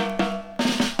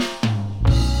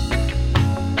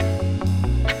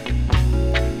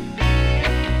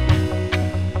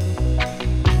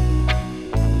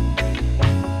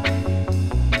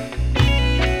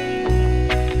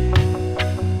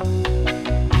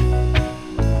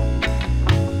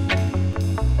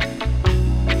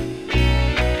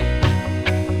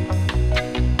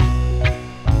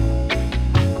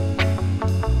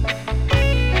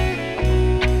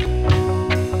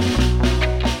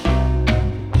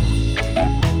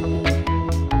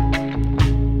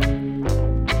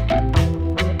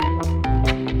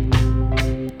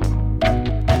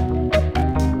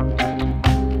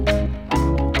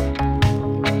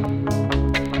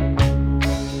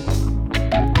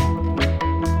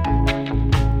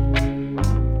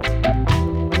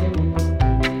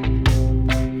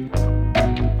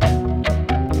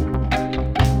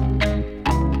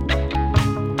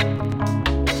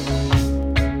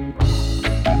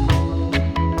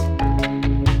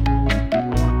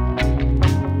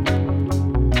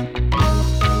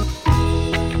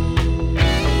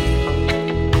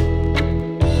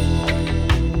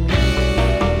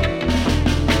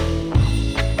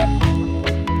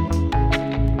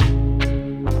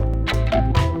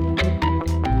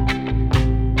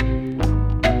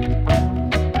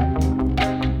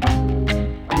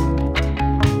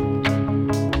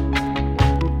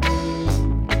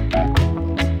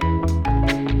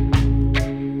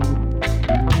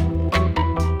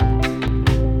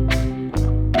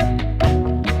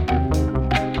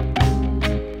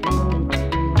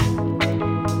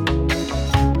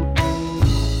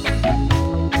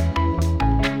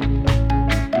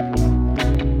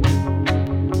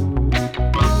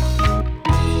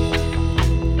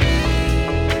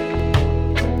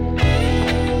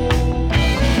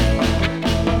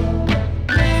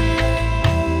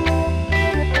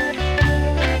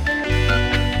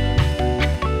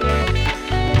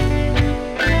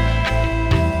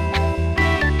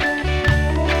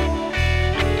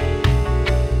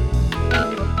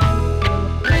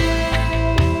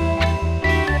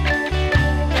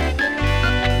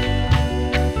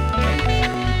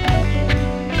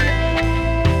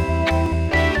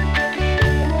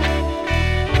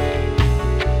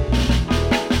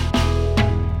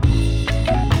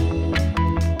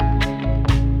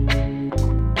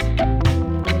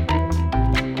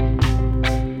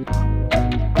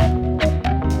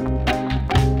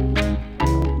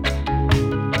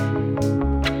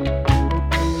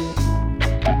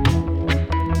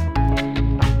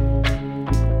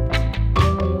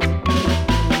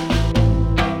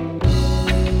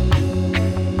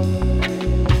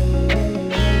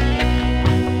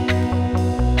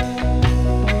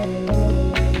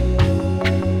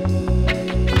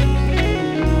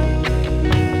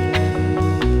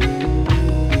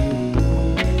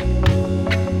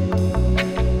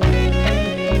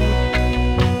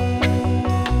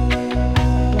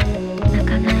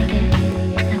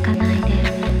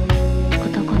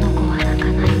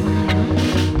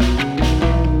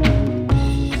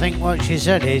 she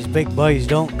said is big boys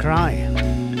don't cry.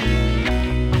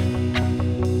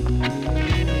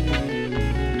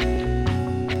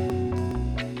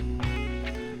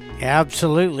 Yeah,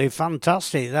 absolutely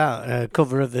fantastic, that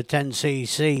cover of the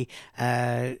 10cc.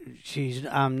 She's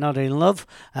I'm Not In Love.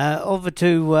 Over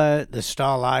to the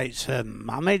Starlights,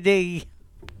 Mammy D.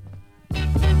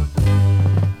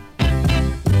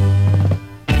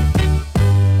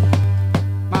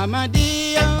 Mama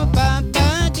D, oh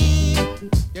Papa D,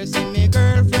 you see me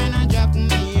girlfriend and Jack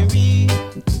Mary.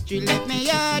 She left me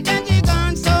yard and she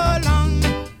gone so long.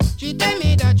 She tell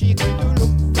me that she going to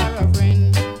look for a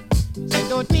friend.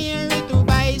 Sent out Mary to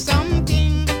buy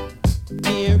something.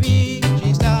 Mary,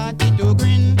 she started to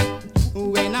grin.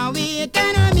 When I wait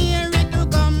and Mary to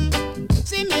come,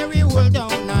 see Mary hold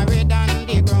down a red on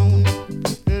the ground.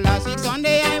 Last week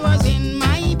Sunday I was in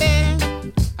my bed.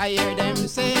 I heard them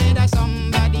say that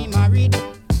somebody married.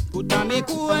 Put on me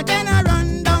coat and I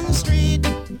run down street.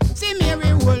 See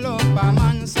Mary roll up a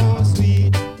man so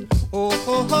sweet. Oh,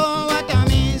 oh, oh, what a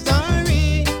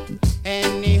misery.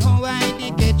 Anyhow I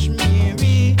did catch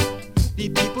Mary. The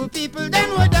people,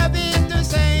 then what have it to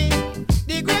say?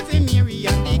 The grave Mary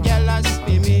and the girl ask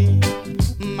me.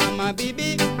 Mama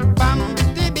baby, bam,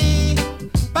 baby.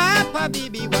 Papa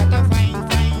baby, what a fine,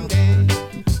 fine day.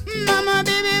 Mama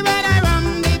baby, what a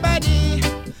rum the body.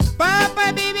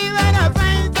 Papa baby, what a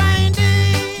fine, fine day.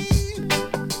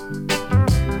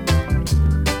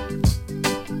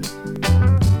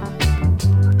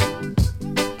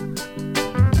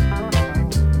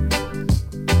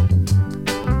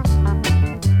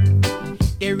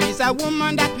 There is a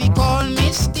woman that we call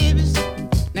Miss Tibbs.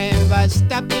 Never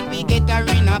stop till we get her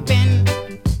in a pen.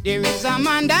 There is a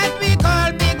man that we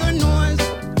call Big Nose,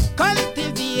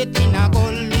 cultivating a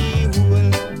gully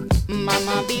hole.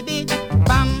 Mama baby,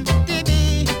 bam,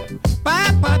 baby.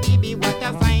 Papa baby, what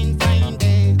a fine, fine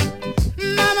day.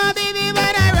 Mama baby,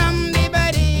 what a rum the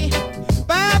body.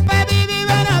 Papa baby,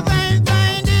 what a fine,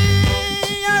 fine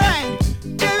day. Alright,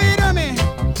 give it to me.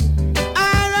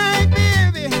 Alright,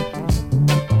 baby.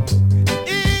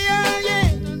 Yeah, yeah,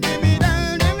 give me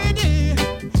down, give me day.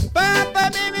 Papa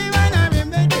baby, what a rum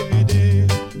the day.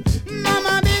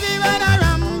 Mama baby, what a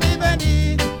rum the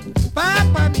body.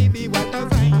 Papa baby, what a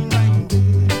fine, fine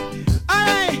day.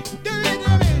 Alright, do it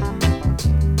to me.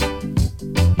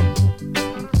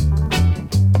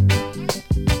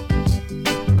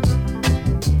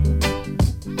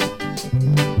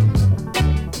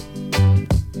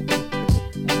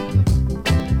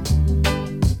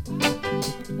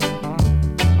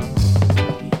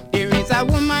 There is a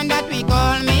woman that we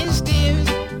call Miss Tears.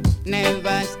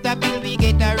 Never stop till we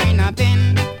get her in a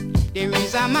pen. There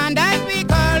is a man that we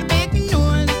call Big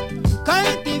Nose,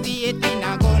 cultivating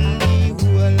a gully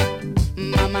hole.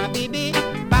 Mama baby,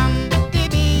 bam,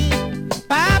 baby.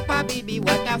 Papa baby,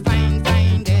 what a fine,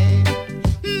 fine day.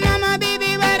 Mama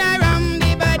baby, what a rum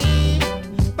the body.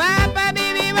 Papa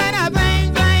baby, what a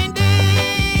fine, fine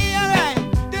day. Alright,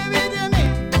 do it to me.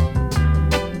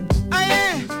 Oh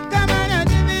yeah, come on now,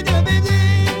 do it to me.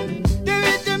 Do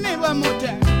it to me one more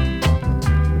time.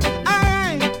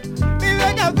 Alright, we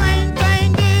what a fine,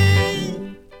 fine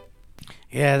day.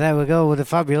 Yeah, there we go with the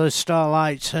fabulous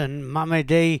Starlights and Mammy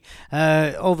D.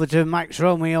 Over to Max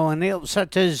Romeo and the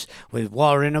Upsetters with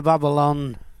War in a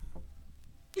Babylon.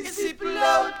 Is it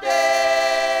out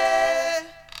there?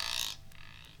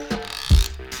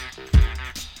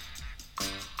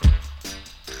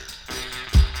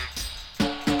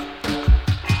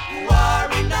 War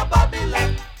in a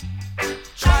Babylon.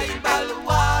 Tribal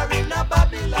war in a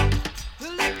Babylon.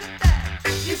 Look at that.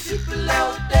 Is it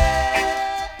out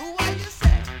there? What you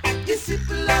say? Is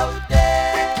it out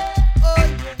there? Oh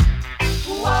yeah.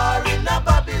 War in a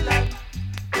Babylon.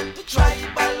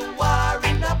 Tribal war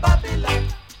in a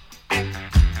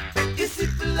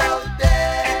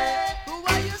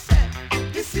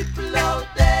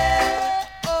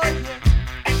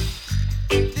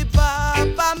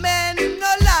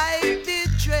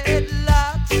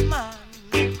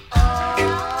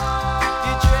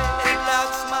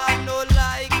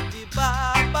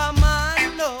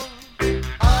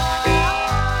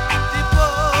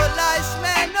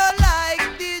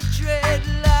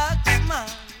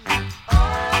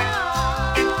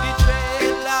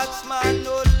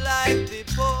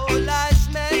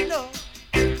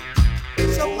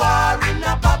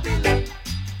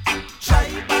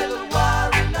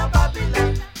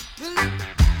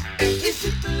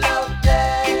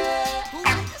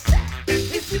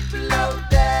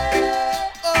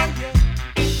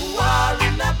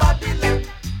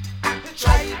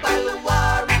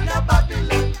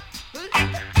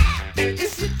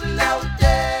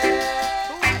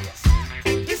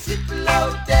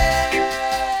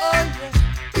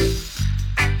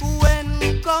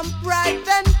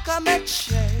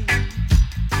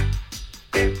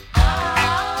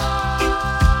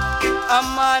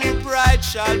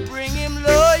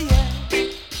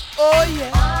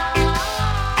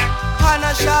and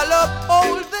I shall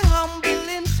uphold the humble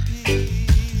in spirit.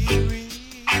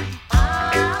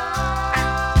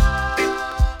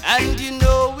 And you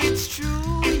know it's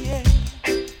true, yeah.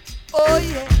 Oh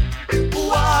yeah.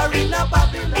 War in a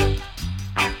Babylon,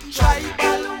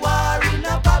 tribal war in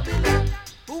a Babylon.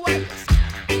 What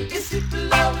is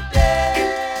people out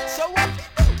there? So what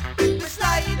we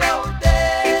slide out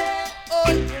there. Oh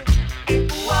yeah.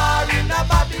 War in a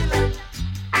Babylon,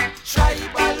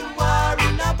 tribal war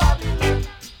in a Babylon.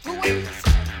 What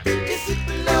is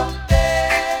people out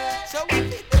there? So what we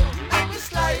do? We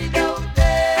slide out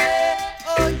there.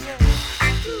 Oh yeah.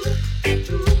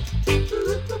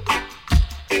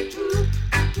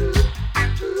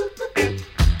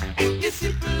 It's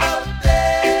people out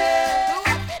there.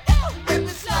 What we do? We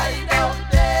slide out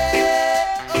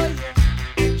there. Oh yeah.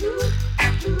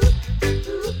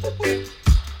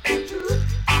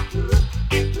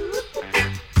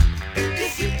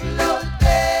 It's people out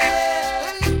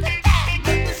there.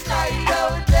 We slide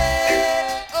out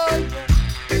there. Oh yeah.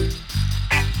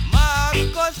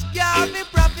 Marcus Garvey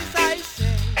prophesied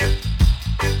say,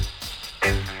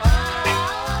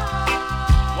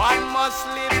 one must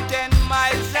live 10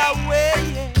 miles away,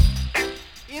 yeah.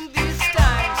 In these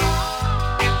times,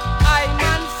 I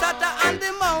man sat on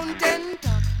the mountain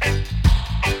top,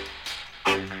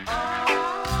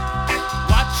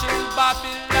 watching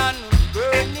Babylon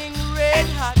burning red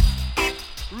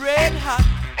hot,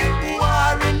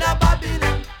 war in a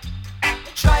Babylon,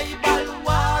 tribal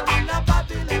war in a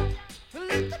Babylon.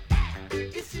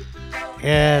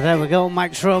 Yeah, there we go.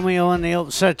 Max Romeo and the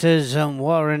Upsetters and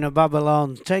War in a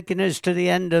Babylon. Taking us to the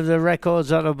end of the records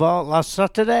that I bought last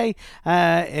Saturday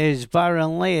is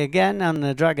Byron Lee again and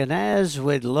the Dragonaires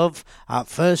with Love at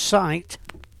First Sight.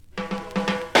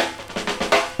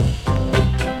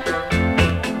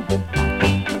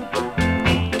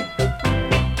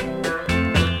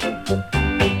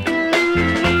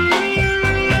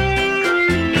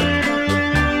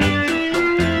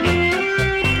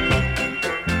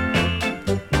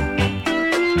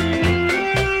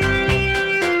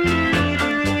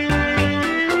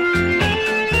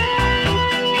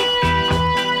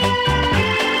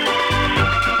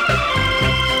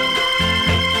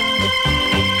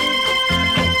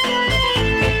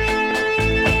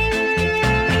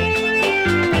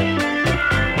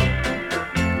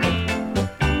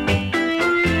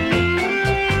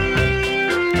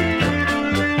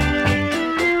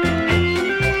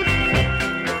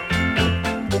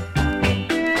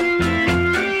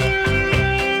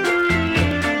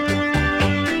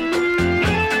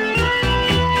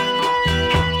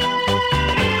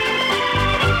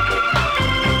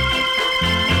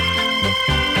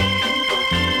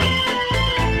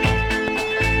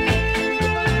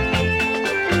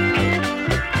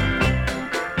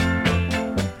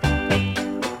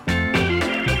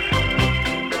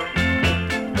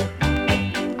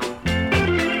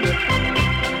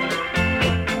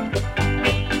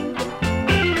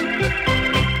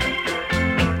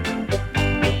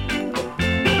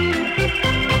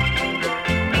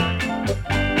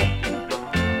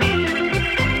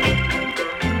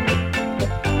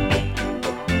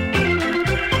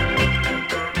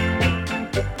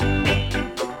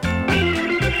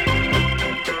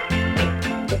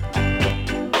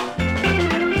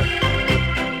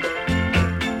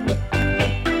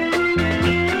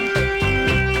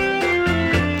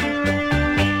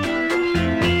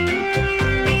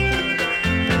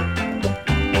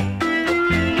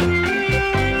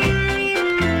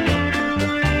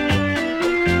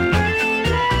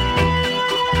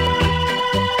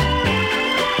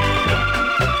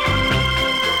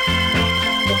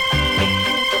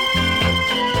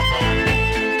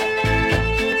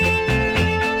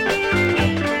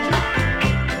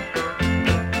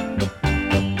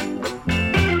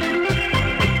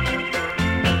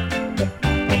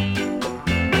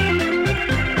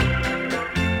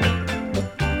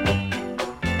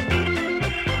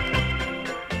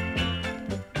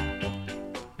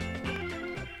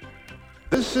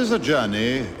 This is a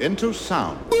journey into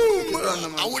sound.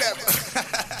 Keiron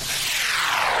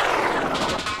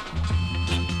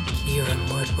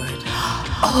Woodward.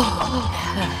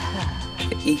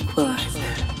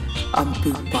 Equaliser on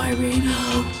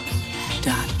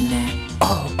bootboyradio.net.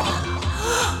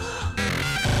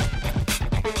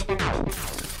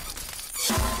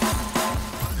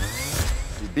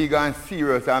 Big and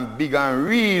serious and big and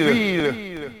real.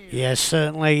 Yes,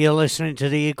 certainly. You're listening to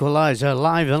the Equaliser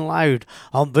live and loud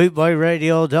on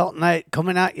bootboyradio.net,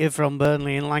 coming at you from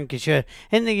Burnley in Lancashire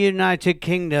in the United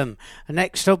Kingdom.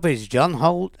 Next up is John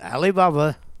Holt,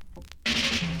 Alibaba.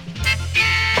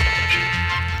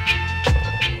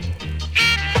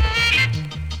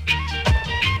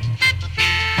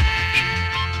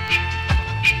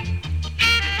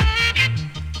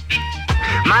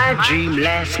 dream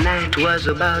last night was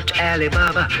about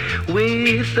Alibaba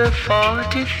with the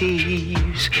 40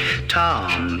 thieves.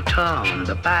 Tom,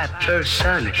 the piper's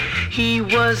son, he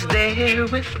was there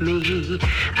with me.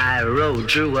 I rode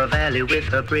through a valley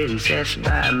with a princess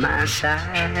by my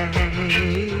side.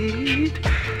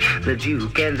 The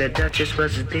Duke and the Duchess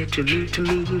was there to meet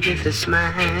me with a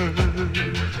smile.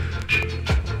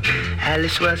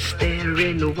 Alice was there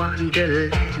in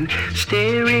Wonderland,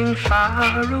 staring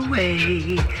far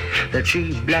away. The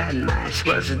three blind mice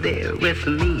was there with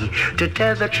me to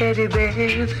tell the teddy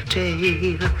bear the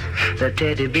tale. The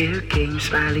teddy bear came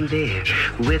smiling there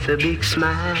with a big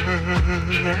smile.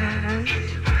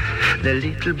 The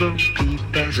little Bo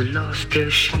Peep has lost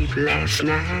her sheep last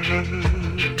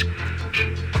night.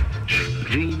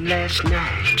 Dream last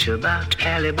night about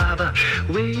Alibaba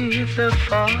with the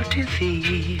 40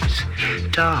 thieves.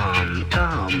 Tom,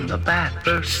 the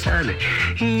piper's son,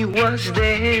 he was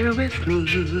there with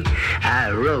me.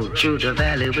 I rode through the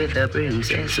valley with a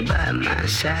princess by my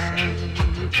side.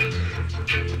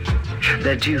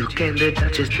 The Duke and the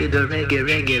Duchess did the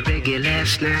reggae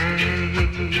last night.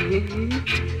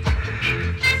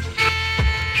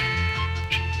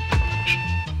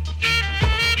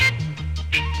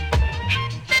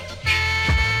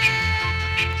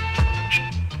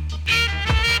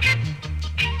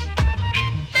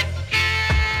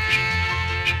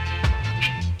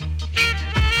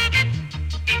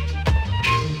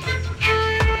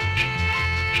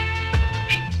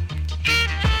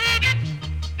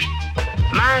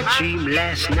 Dream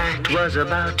last night was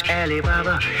about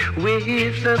Alibaba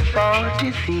with the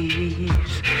 40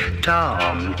 thieves.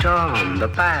 Tom, the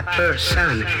piper's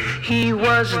son, he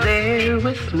was there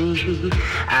with me.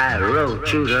 I rode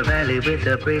through the valley with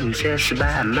the princess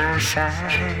by my side.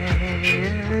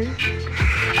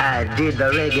 I did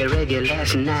the reggae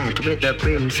last night with the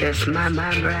princess, my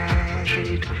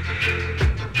bride.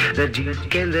 The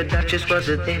Duke and the Duchess was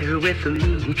there with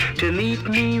me to meet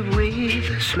me with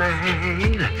a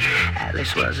smile.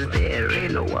 Alice was there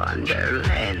in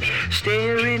Wonderland,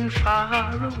 staring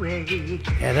far away.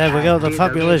 Yeah, there we go, the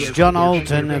fabulous John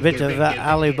Holt and a bit of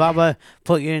Alibaba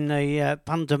put you in the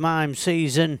pantomime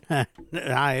season,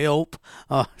 I hope.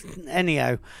 Oh,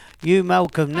 anyhow, you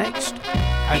Malcolm next,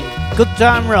 and Good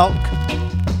Time Rock.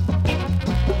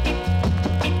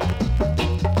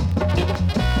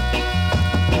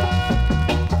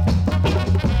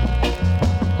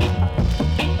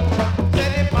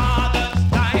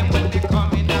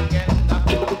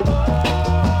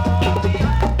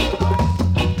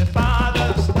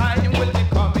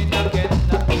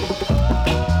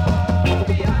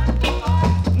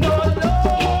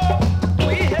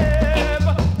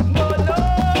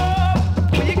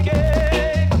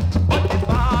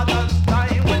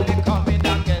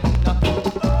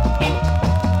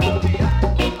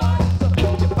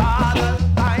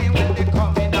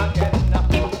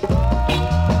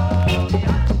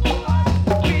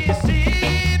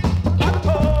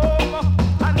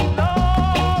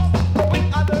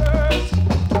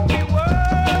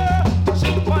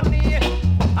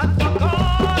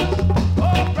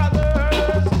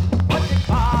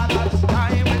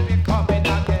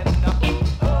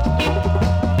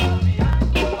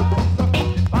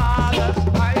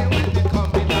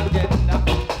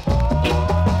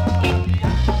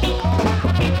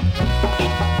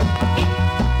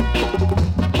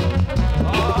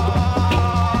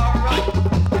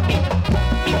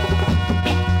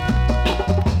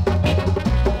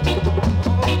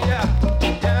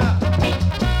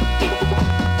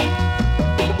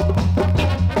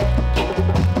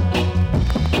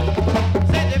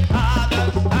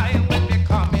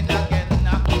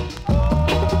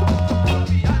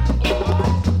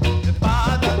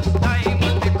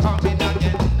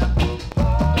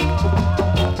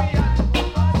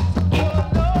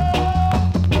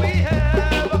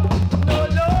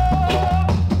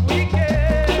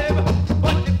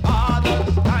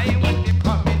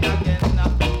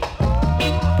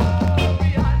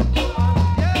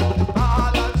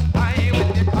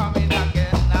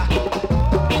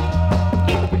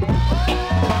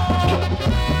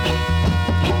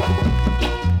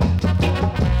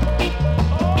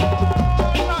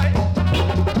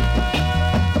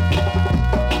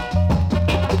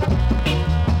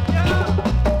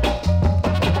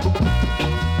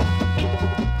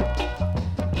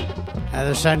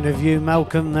 The sound of you,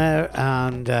 Malcolm, there,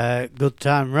 and Good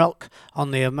Time Rock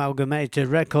on the Amalgamated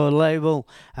record label.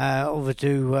 Over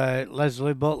to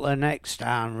Leslie Butler next,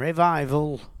 and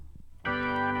Revival.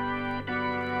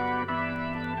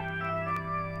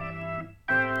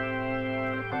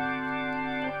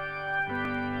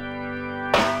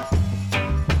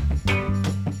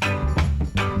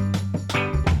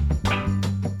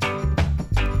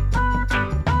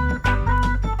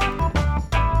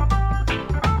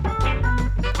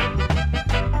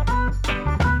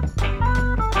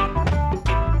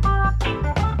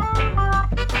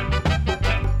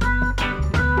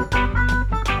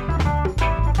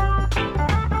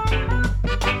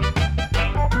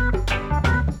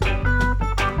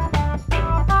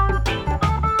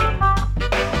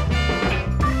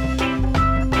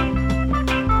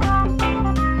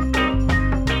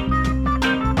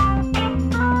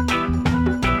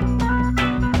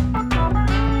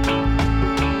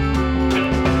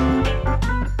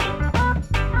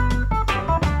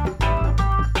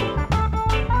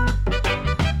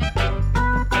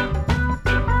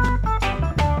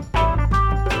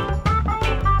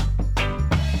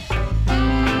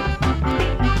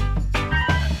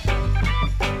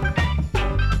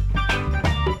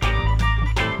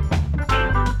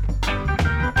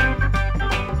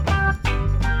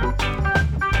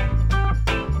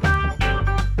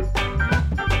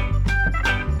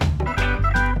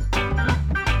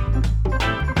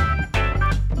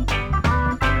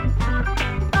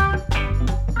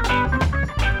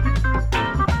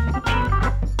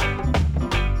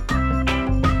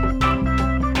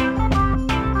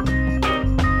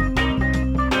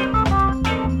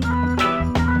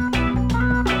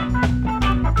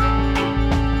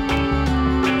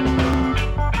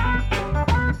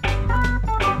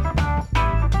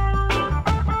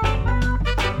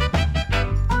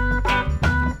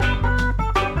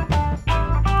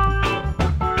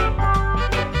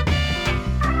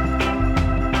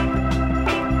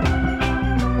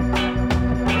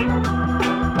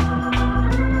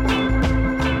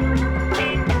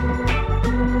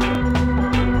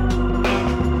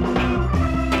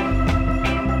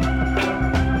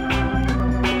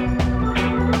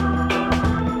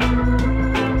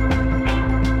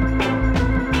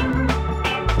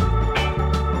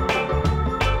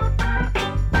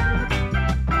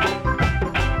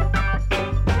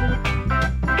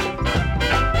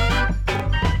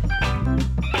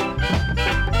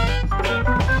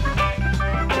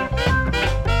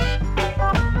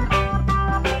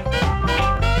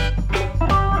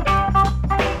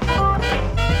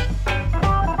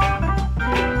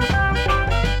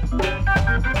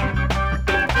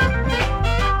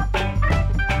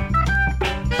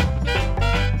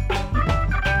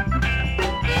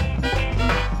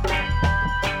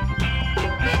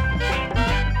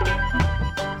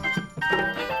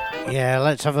 Yeah,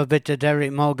 let's have a bit of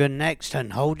Derek Morgan next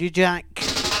and Hold You Jack.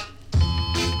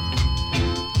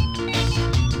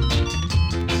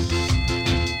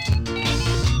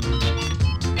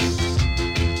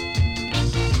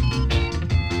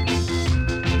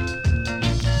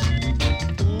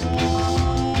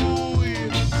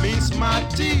 Miss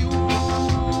Matty,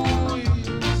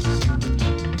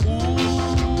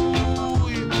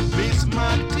 Miss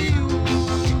Matty,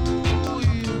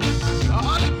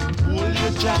 Lord, hold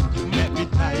your jack, make me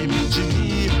tie me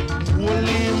Geneva, hold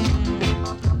him.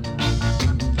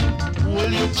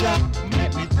 Hold your jack,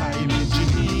 make me tie me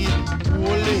Geneva,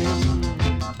 hold him.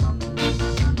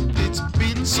 It's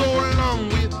been so long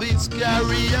with this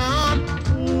carry on,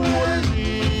 hold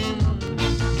him.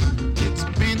 It's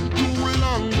been too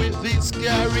long with this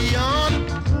carry on,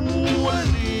 hold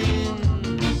him.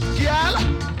 Girl,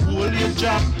 hold your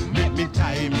jack, make me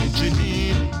tie me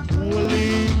Geneva, hold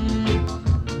him.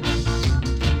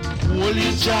 Hold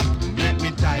your jack, make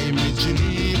me tie me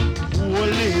Geneva,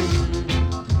 hold him.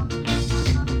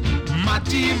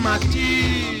 Matty,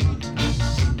 Matty,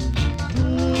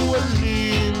 hold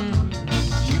him.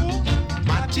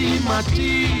 Matty,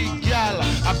 Matty, girl,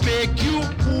 I beg you,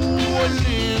 hold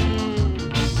him.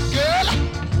 Girl,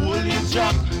 hold your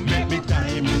jack, make me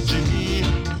tie me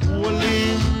Geneva, hold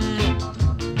him.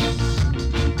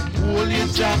 Hold your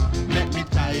jack, make me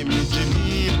tie me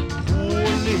Geneva,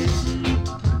 hold him.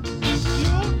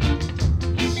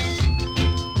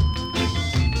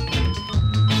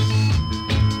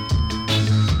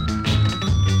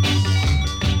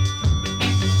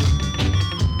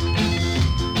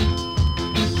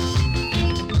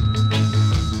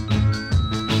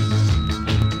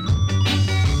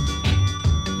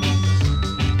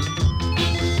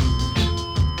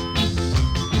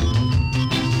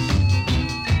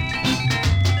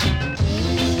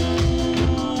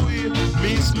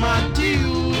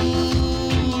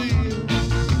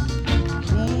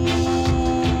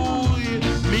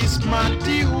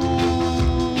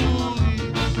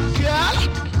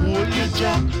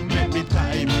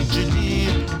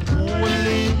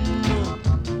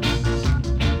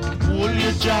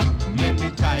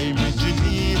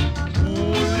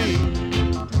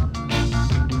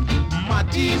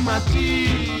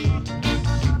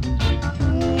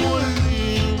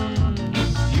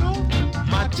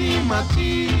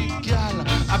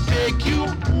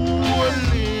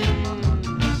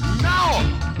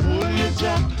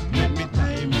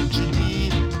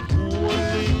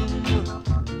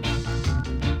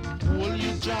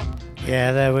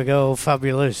 Yeah, there we go.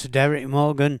 Fabulous Derek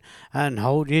Morgan and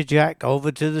Hold Your Jack.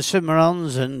 Over to the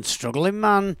Cimarrons and Struggling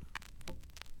Man.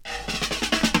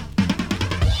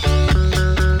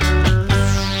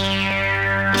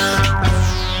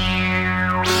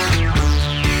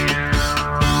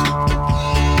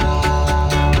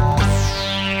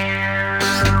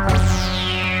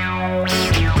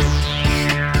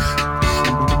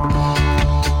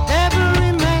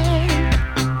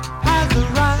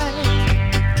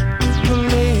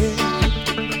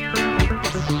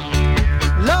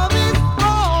 Love is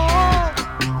all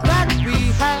that we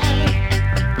have.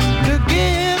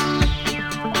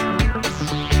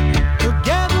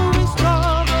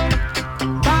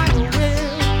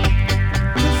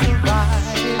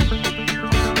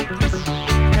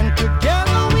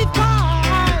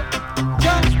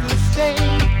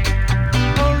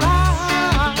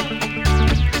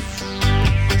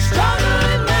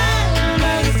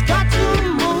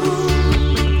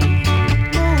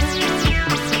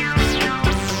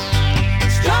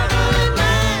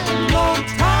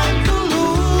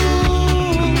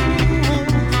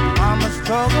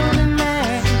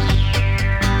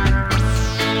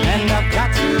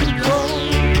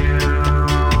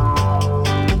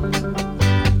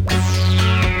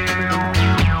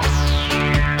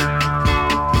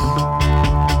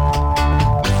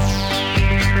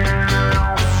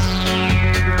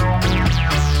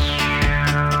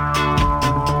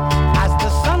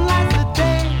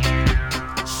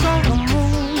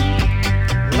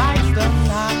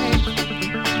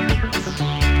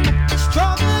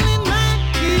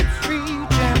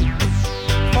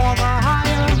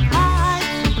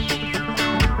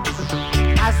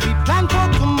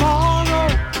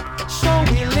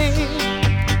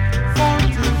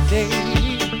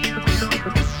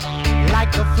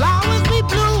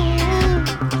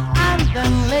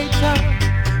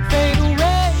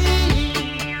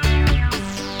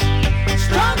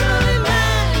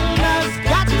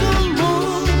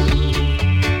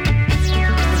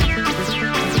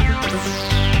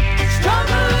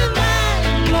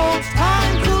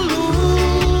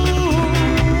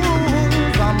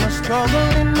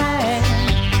 struggling man.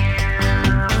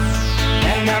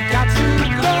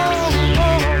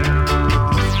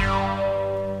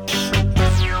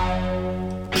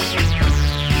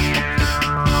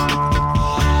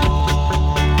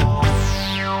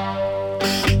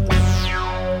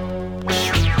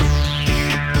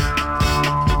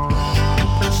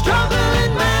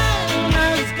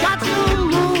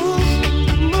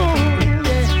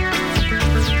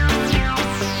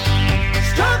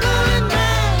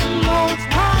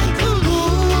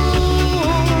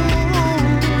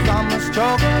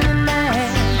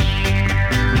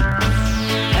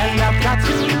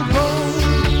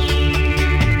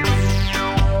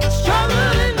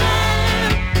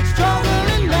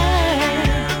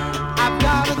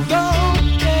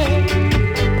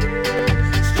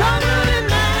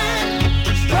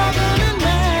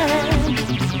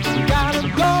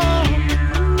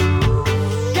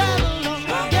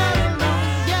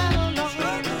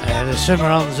 The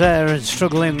Cimarrons there and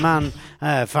Struggling Man.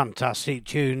 Fantastic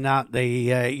tune that, the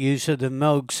use of the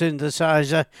Moog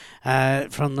synthesizer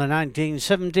from the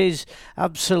 1970s.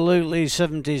 Absolutely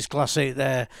 70s classic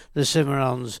there, the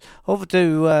Cimarrons. Over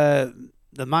to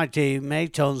the Mighty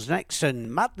Maytones next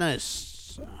and Madness.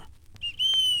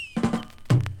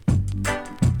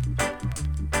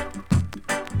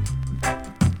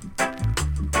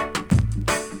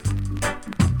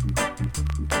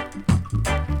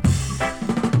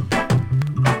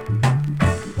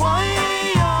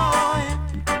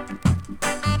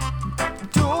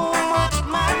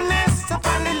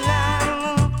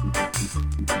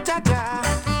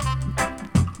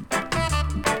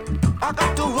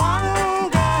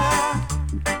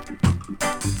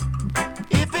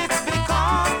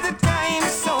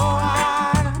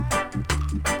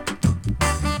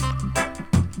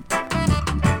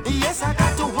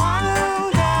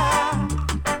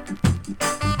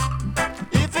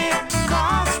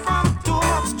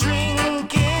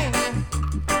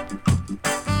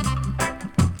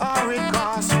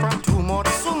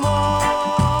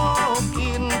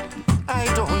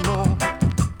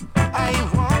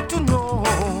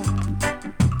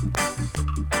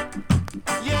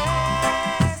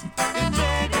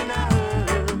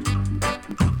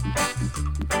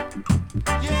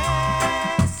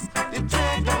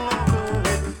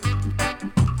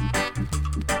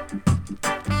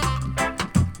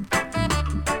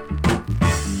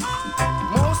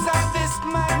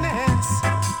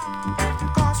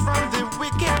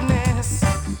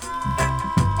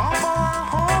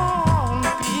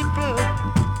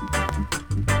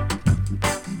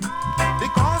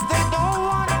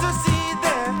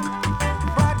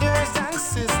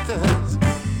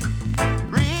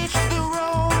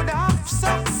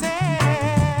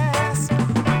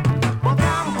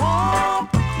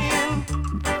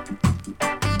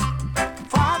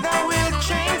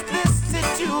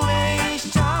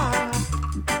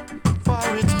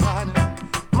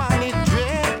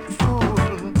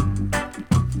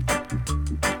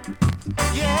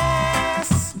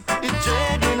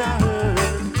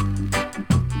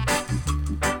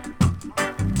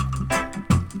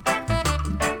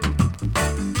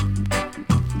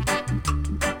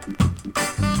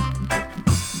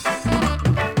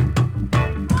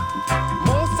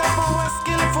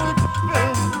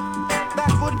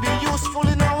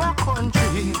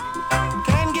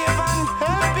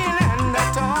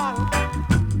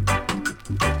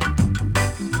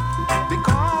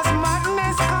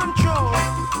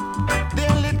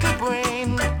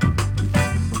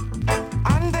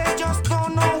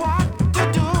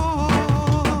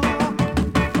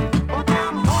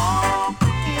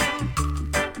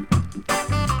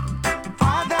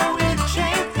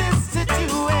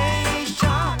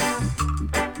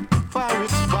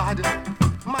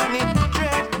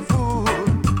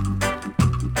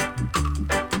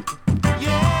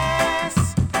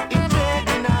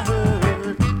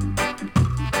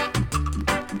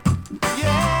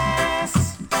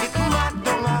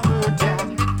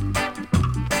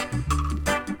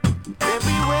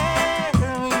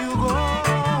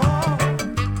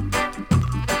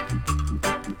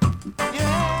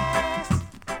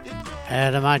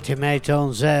 The Mighty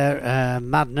Maytones there,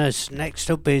 Madness. Next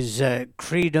up is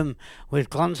Freedom with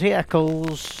Clancy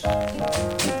Eccles.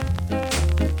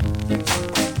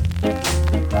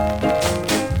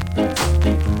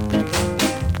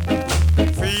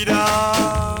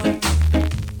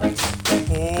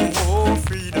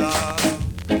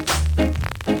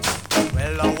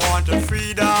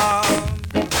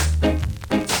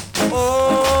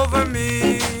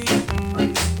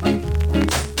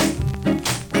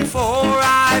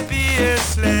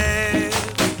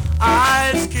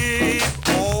 I'll skip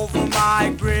over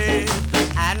my grave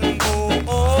and go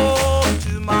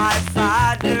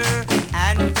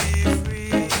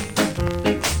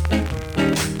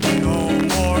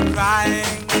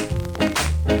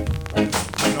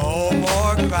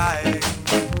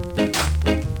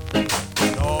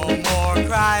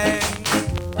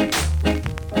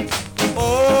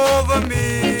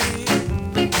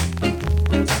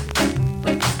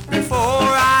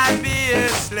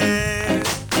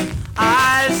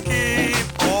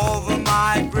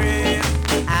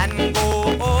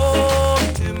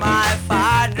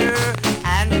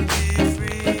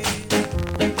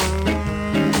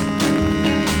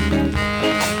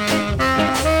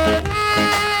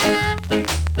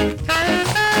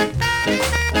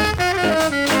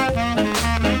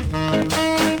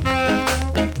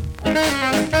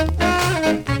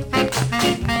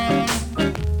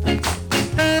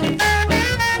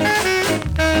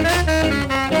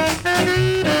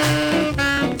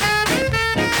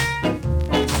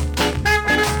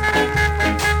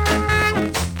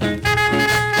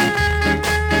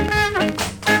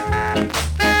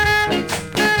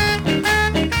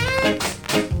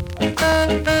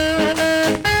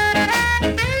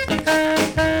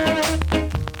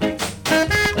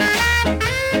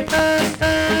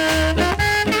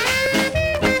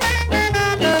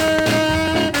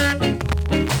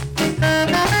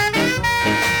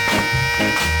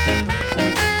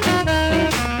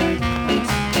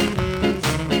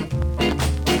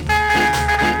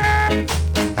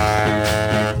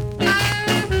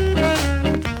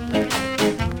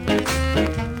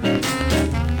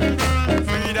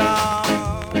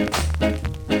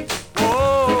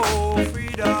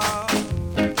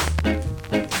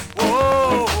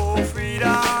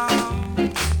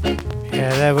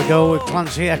There we go with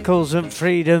Clancy Eccles and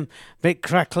Freedom. Bit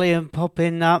crackly and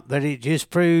popping that, but it just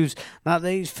proves that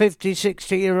these 50,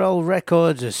 60-year-old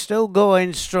records are still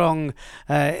going strong.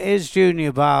 Here's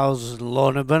Junior Bowles,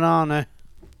 Lorna Banana.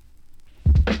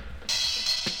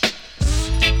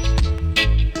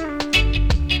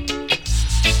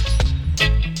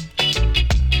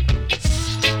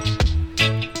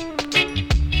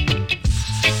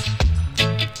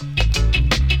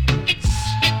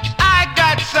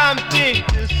 Something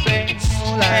to say,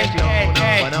 like hey.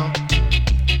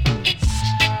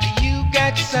 You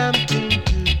got something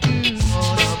to do.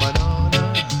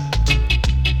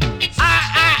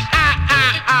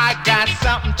 I got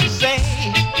something to say.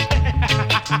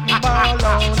 You got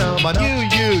something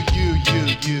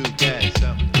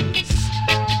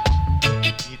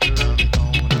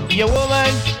to do. Your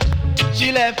woman,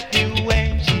 she left you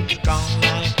when she's gone,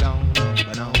 like gone.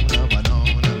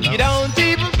 You don't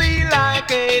even feel like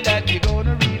that you're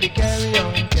gonna really carry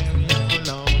on,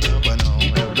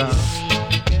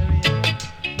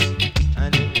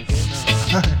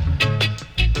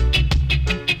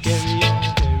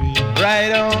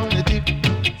 right on the tip.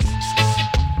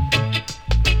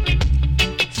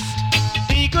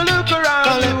 Take a look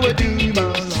around, you a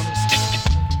demon.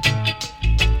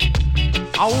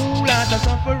 A whole lot of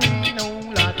suffering, a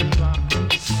whole lot of wrong.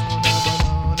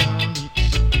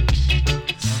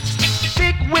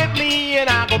 Stick with me and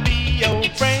I gonna be your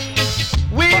friend.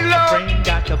 We love friend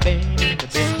got the bend.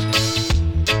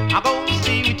 I'm gonna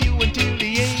stay with you until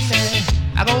the end.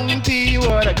 I'm gonna tell you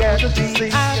what I got to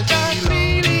say.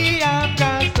 I've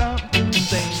got something to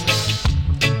say.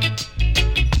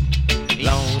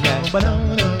 Long as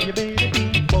banana, you better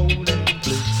be bold and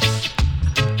blue.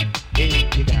 Hey,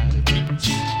 you gotta be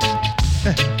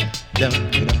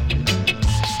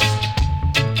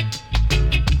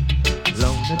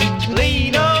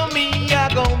lean on me,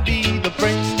 I'm gonna be the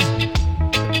friend.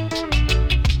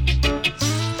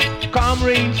 Come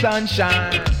rain,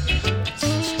 sunshine,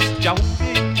 Jehovah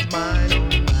is mine, oh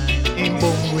mine, in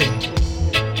boring.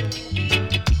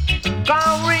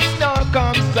 Come rain or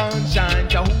come sunshine,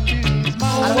 Jehovah is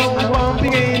mine. I don't want to be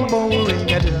in boring,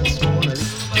 I just wanna live.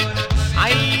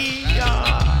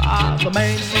 The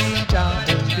man named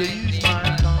Jehovah is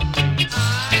mine, come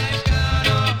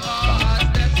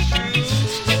rain.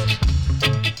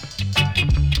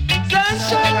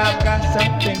 Sunshine, I've got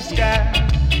something scared.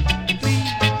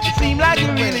 Seem like you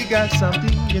really got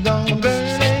something, you know,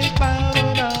 girl ain't found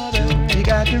another. You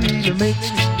got to really make me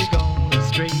really go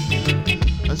astray.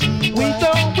 We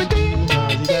thought we did,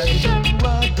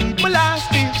 my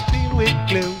life is filled with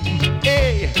gloom.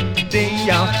 Hey, day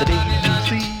after day, you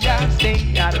see, I stay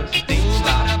out of state,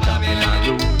 locked up in my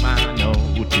room. I know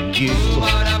to you,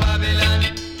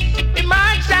 it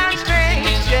might sound strange,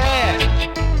 yeah,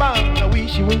 but I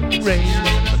wish you wouldn't rain.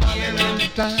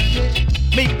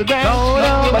 Make the ground,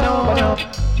 no,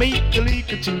 make the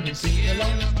liquor to me sing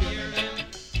along.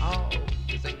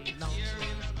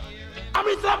 I'm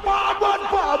in the forward,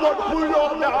 pull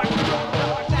up now.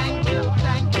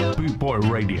 Thank you. Boot Boy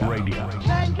Radio.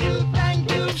 Thank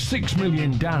you. 6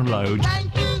 million downloads.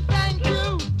 Thank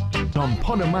you. On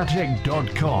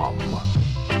Podomatic.com.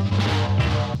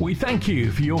 We thank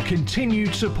you for your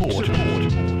continued support.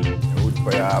 Good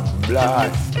for your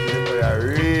blast, good for your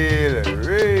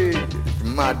real.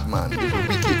 Madman,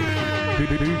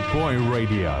 Boot Boy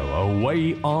Radio, a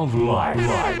way of life.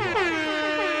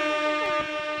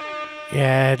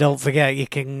 Yeah, don't forget you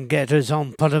can get us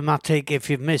on Podomatic if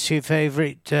you miss your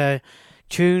favourite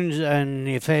tunes and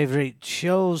your favourite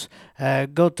shows.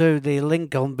 Go to the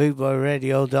link on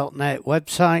bootboyradio.net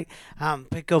website and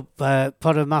pick up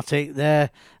Podomatic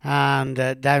there and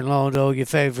download all your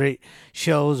favourite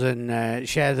shows and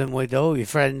share them with all your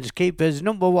friends. Keep us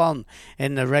number one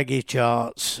in the reggae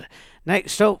charts.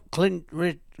 Next up, Clint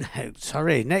Richards.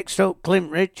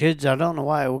 I don't know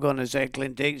why we're going to say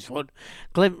Clint Eastwood.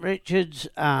 Clint Richards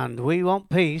and We Want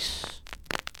Peace.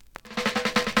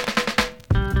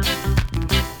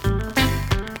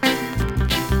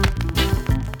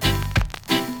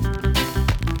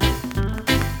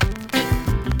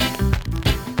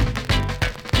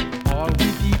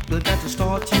 Got to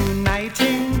start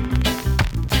uniting.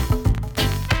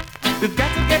 We've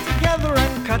got to get together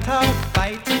and cut out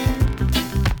fighting.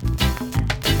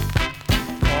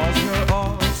 Cause we're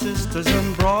all sisters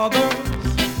and brothers.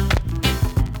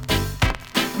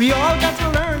 We all got to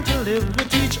learn to live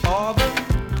with each other.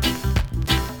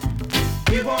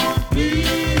 We want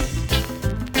peace.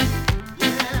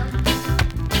 Yeah.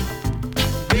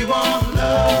 We want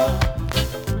love.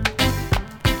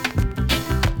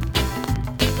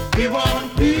 We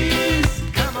want peace.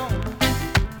 Come on.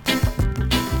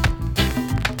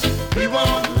 We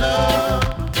want love.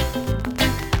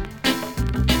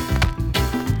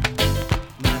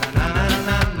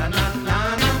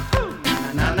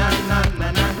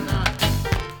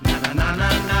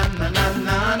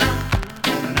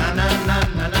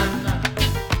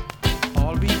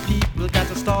 All we people got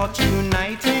to start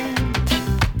uniting.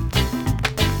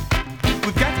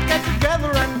 We've got to get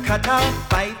together and cut out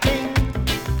fighting.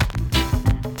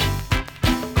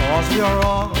 'Cause we are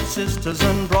all sisters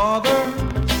and brothers.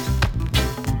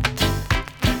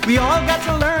 We all got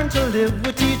to learn to live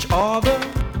with each other.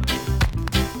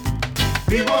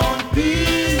 We want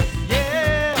peace.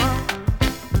 Yeah.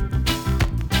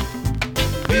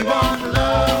 We want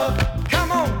love.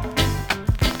 Come on.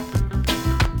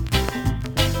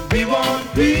 We want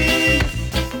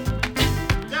peace.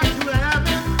 That's what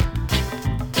happened.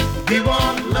 We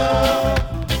want love.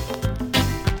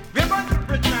 We're going to the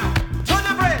bridge now. To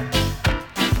the bridge.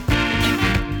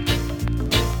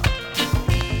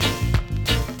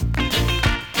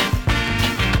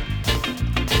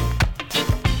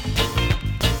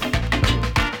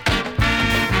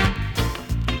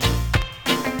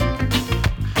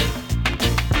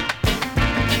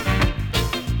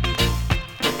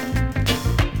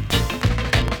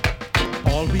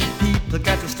 All we people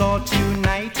got to start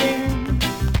uniting.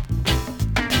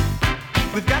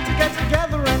 We've got to get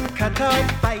together and cut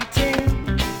out fighting.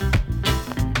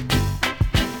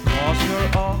 'Cause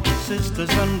we're all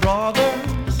sisters and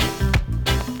brothers.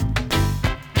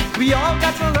 We all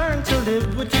got to learn to live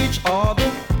with each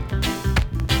other.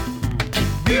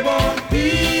 We want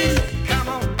peace. Come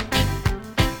on.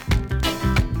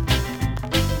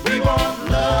 We want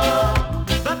love.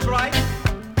 That's right.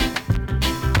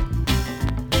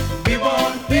 We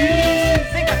want peace.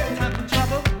 Think I got time for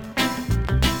trouble.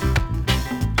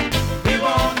 We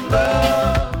want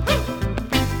love.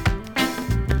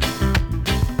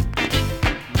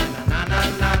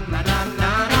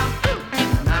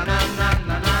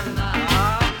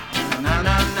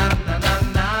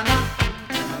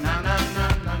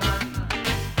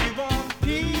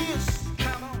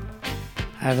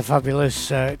 The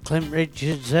fabulous Clint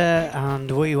Richards there,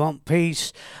 and We Want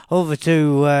Peace. Over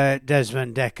to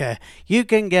Desmond Decker. You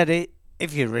can get it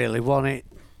if you really want it.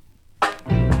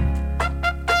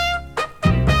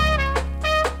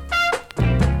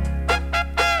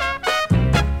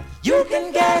 You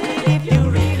can get it if you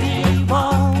really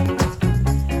want.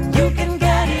 You can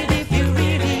get it if you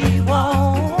really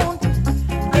want.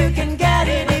 You can get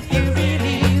it if you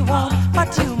really want. But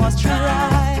you must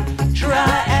try,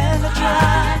 try and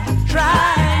try,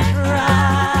 try and try.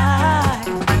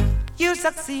 You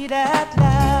succeed at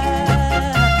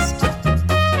last.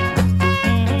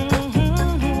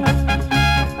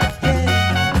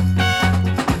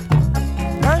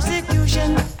 Persecution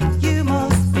you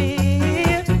must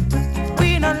fear. We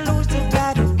don't lose the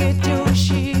battle, get your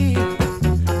shield.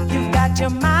 You got your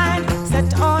mind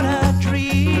set on a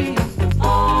dream.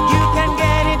 You can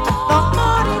get it the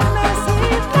morning may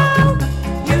seem long.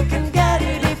 You can get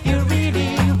it if you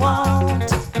really want.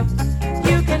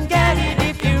 You can get it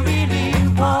if you really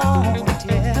want,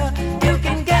 yeah. You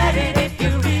can get it if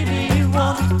you really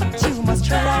want. But you must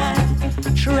try,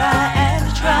 try and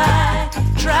try,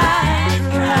 try and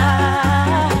try.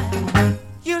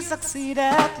 You'll succeed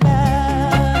at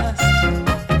last.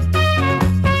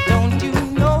 Don't you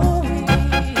know it?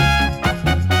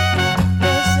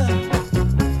 Listen,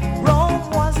 Rome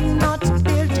was not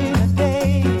built in a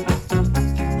day.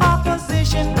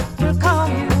 Opposition will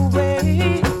come your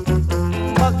way.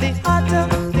 But the hotter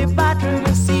the battle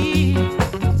you see,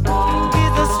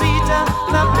 is the sweeter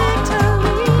the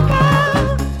victory.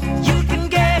 You can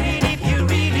get it if you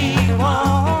really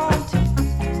want.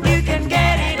 You can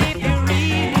get it if you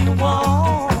really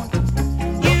want.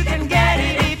 You can get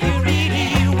it if you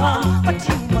really want. But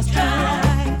you must try,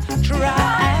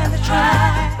 try and try,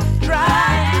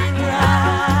 try and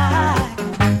try.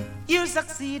 You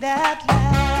succeed at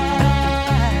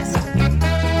last.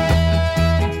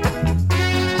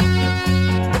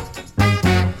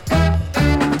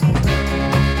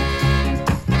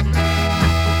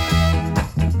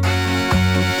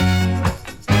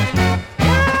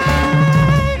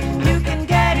 You can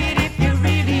get it if you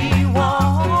really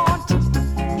want.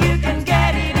 You can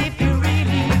get it if you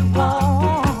really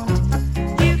want.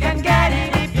 You can get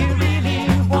it if you really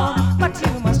want. But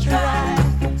you must try,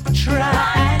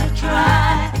 try and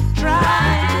try,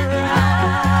 try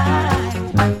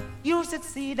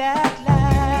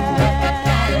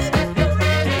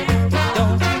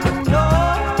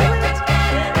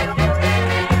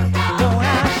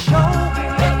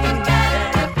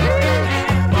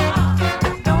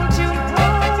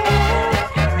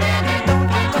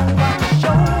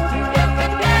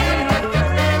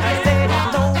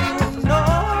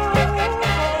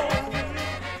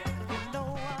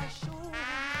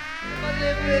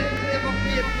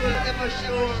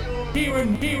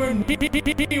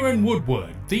Keiron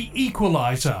Woodward, the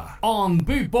Equaliser, on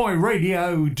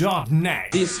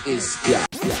bootboyradio.net. This is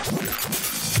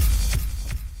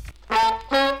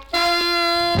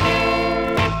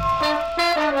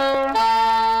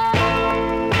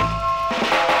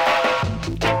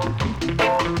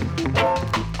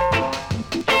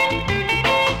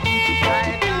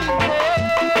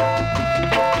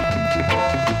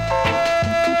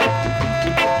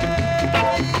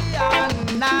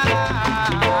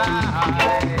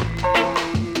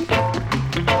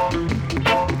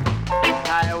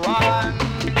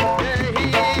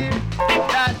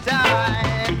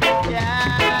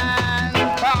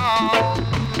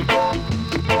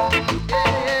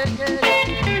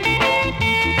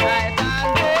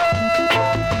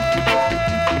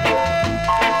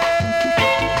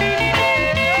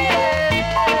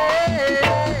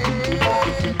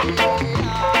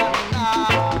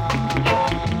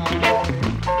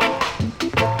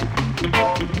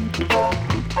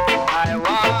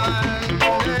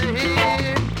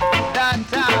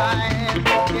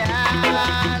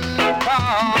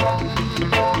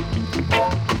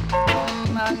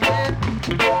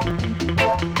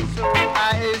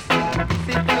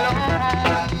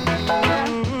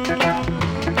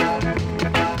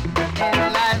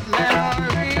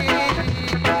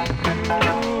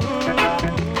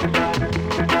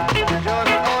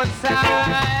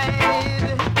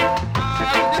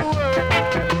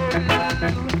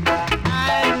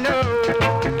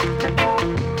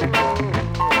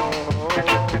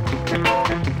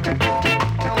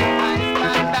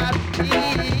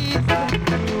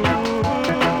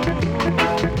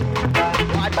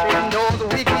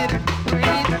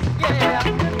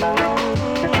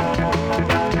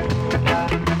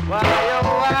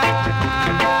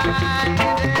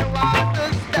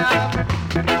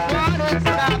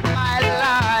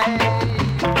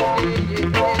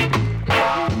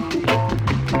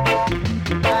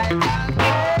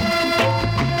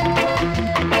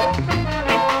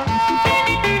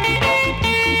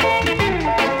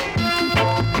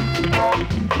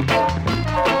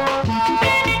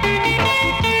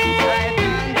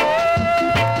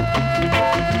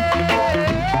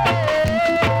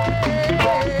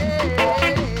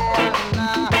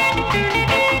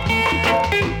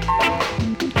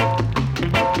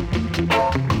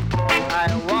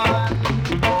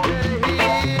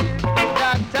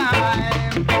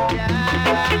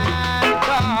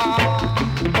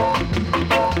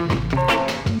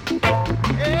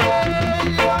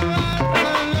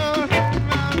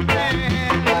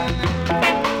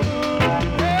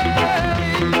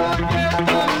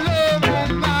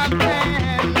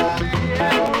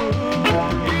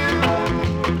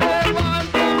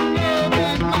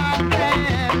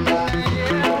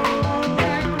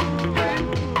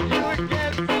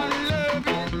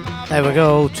There we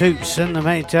go, Toots and the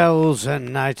Maytals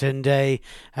and Night and Day.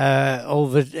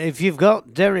 Over. If you've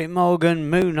got Derek Morgan,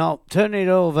 Moon Up, turn it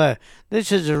over.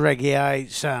 This is a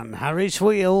reggae and Harris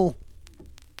Wheel.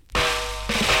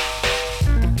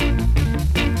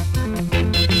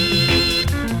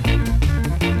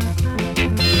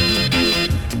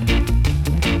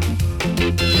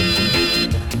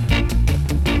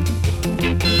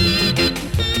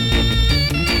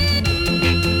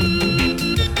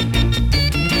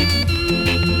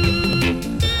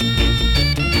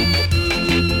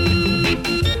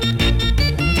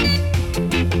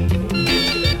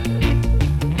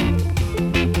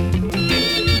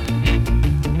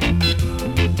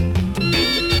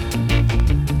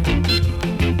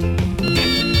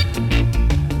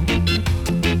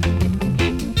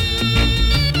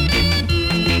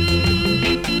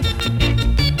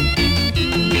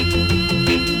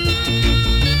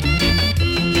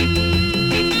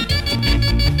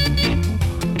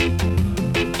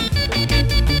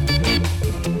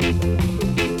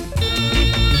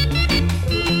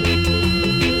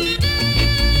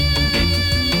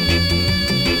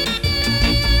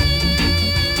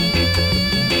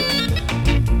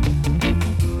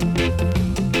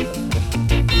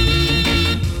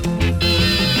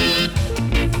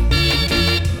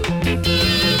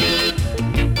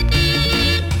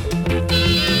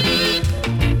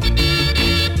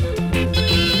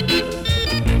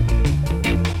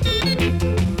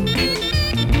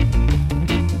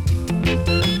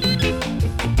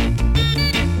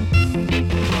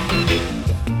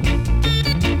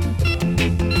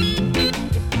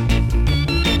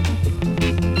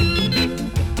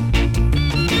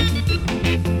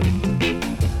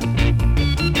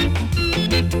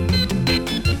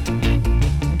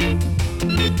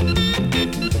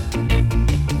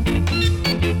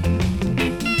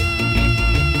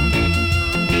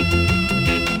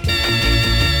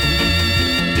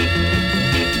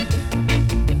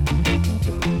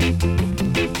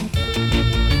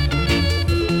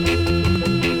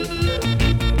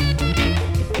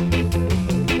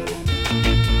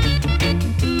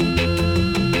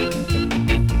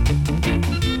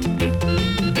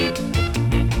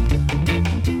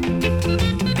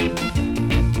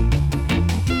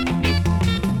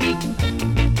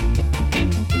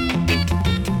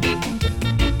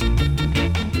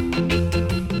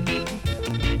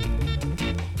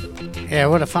 Yeah,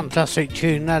 what a fantastic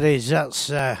tune that is. That's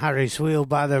Harry's Wheel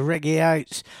by the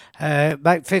Reggaeites.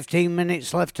 About 15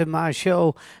 minutes left of my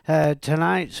show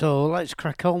tonight, so let's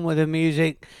crack on with the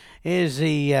music. Here's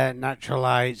the Natural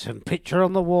Lights and Picture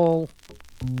on the Wall.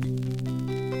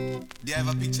 They have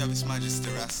a picture of His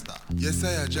Majesty Rasta. Yes,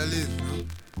 I am Jalil.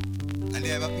 And they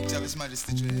have a picture of His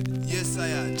Majesty Dread. Yes, I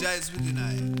am. Jai is with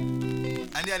I.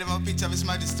 And they have a picture of His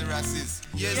Majesty Rasis.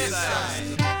 Yes,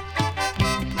 I am.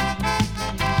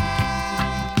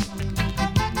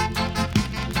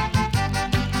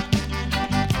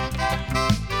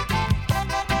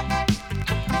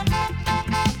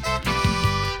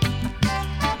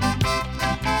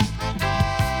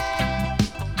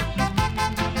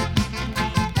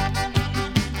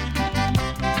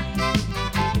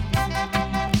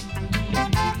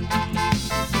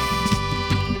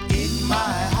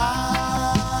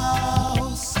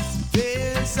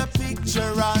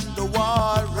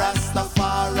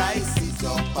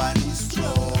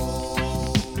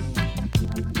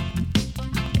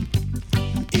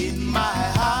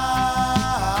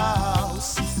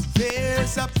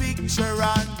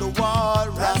 On the wall,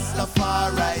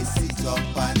 Rastafari sit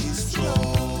up on his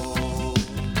throne.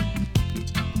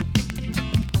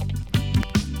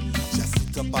 Just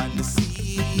sit up on the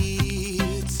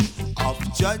seat of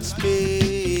judgment,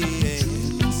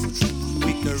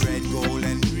 with the red, gold,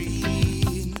 and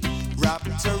green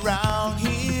wrapped around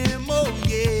him. Oh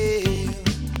yeah,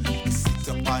 sit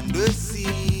up on the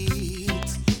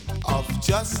seat of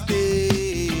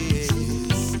justice,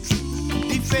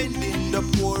 defending the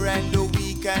poor and the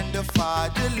weak and the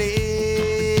fatherless.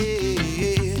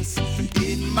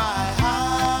 In my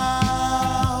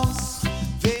house,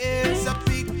 there's a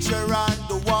picture on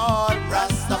the wall.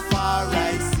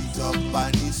 Rastafari sit up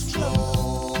on his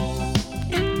throne.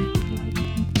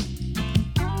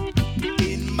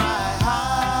 In my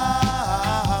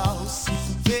house,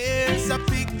 there's a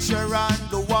picture on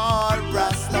the wall.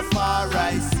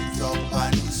 Rastafari sit up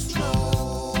on his throne.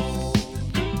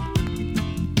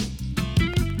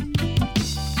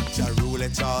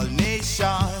 Let all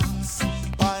nations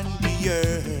on the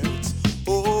earth,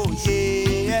 oh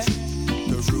yeah,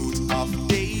 the root of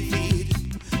David,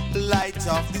 light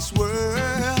of this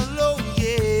world, oh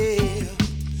yeah,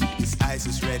 his eyes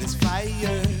as red as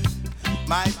fire,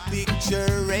 my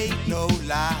picture ain't no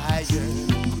liar,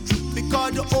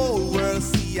 because the whole world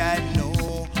see I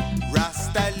know,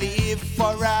 Rasta live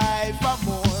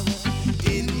forevermore.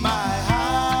 In my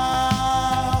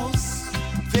house,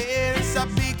 there's a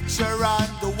picture on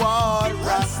the wall,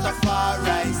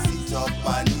 Rastafari sit up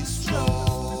on his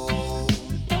throne.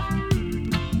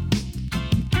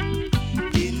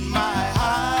 In my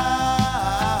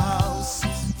house,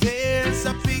 there's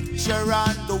a picture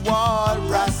on the wall,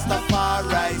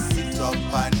 Rastafari sit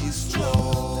up on his throne.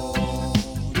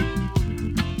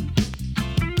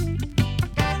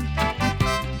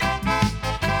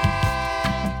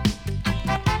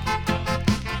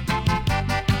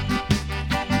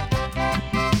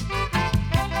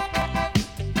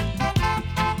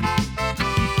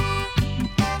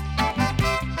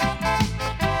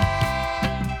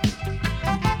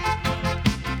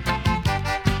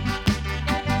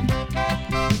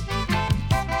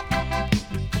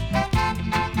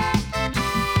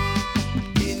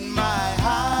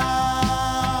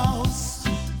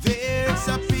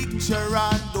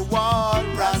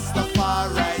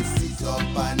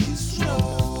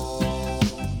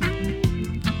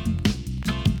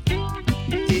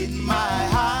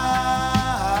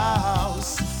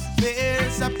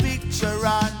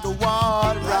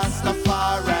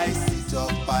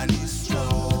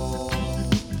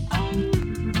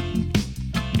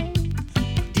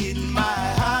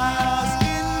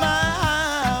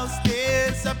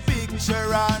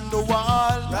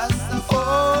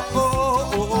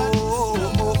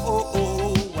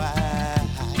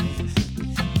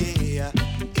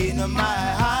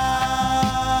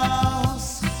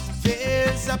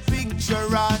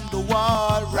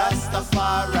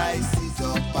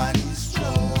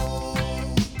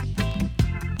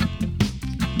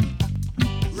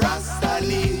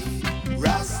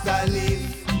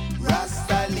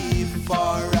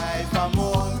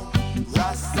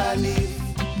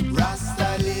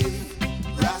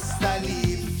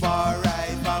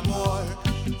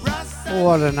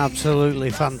 What an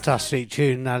absolutely fantastic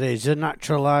tune that is. The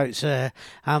Natural Lights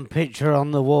and Picture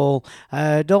on the Wall.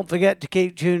 Don't forget to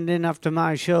keep tuned in after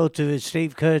my show to the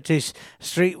Steve Curtis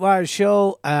Streetwise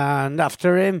Show, and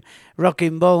after him,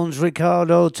 Rocking Bones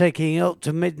Ricardo taking you up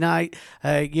to midnight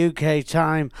UK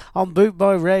time on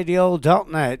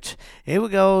bootboyradio.net. Here we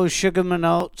go, Sugar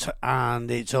Minot,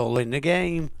 and it's all in the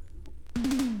game.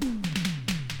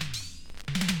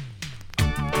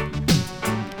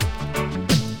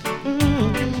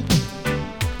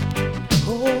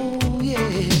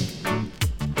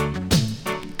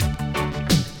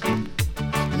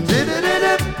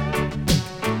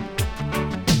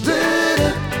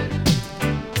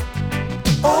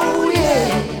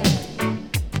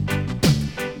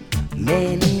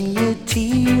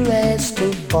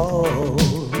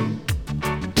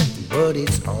 but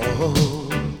it's all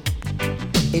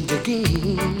in the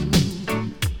game.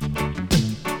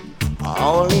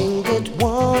 All in that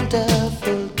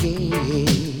wonderful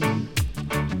game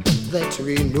that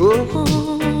we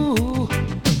know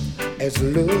as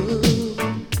love.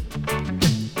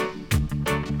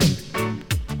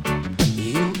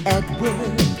 You had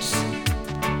words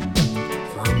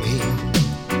from him,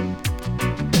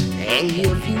 and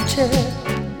your future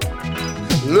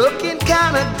looking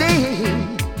kinda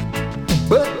dim.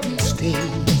 But these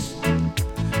days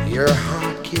your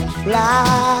heart can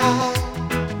fly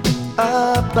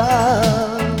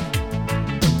above.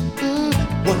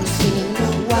 Once in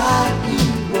a while you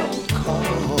won't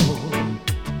call,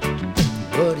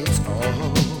 but it's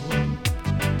all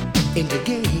in the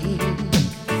game.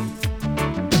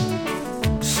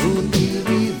 Soon we'll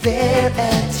be there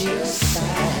at your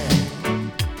side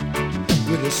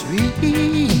with a sweet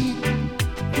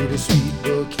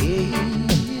bouquet,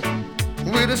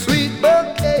 with a sweet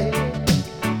bouquet.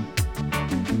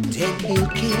 Take your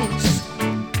kiss,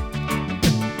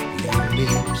 your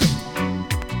lips,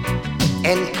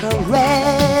 and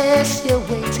caress your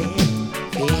waiting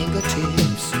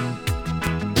fingertips.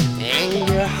 And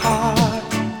your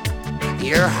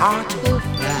heart will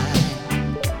fly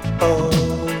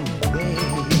away.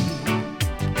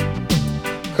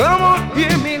 Come on,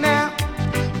 hear me now.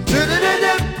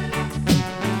 Do-do-do-do.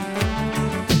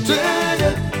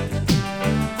 Do-do.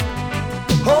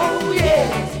 Oh yeah.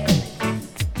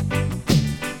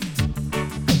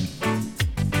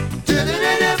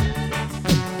 Do-do-do-do.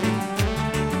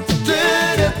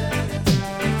 Do-do.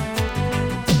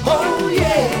 Oh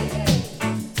yeah.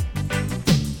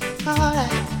 All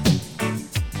right.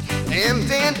 And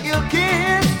then you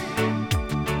kiss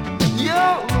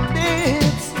your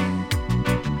lips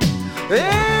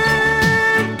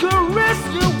and caress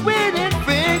your waiting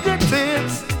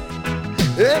fingertips.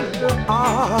 And your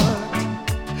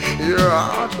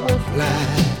heart will fly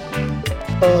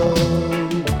away.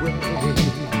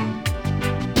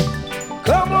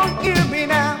 Come on, give me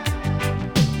now.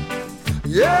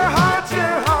 Your heart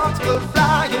will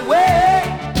fly away.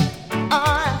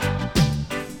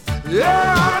 Your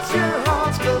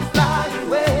heart will fly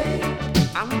away.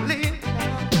 I'm leaving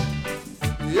now.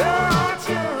 Your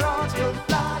heart will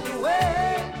fly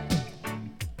away.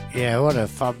 Yeah, what a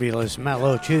fabulous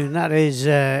mellow tune that is.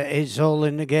 It's all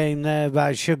in the game there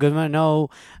by Sugarman O.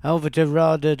 Over to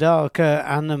Rada Darker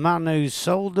and the man who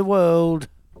sold the world.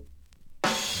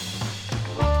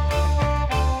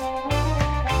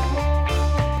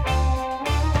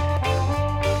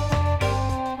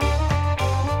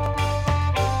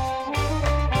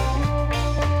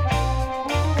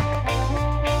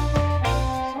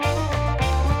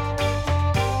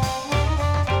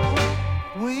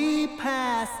 We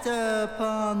passed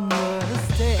upon the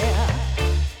stair.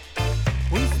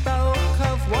 We spoke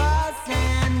of was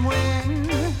and when.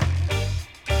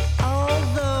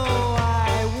 Although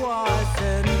I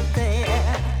wasn't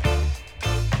there,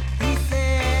 he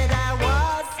said I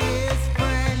was his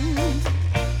friend,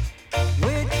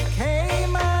 which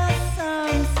came as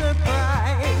some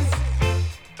surprise.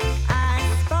 I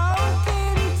spoke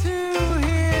into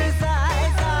his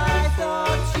eyes. I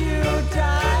thought you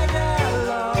died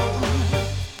alone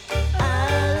a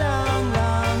long,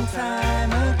 long time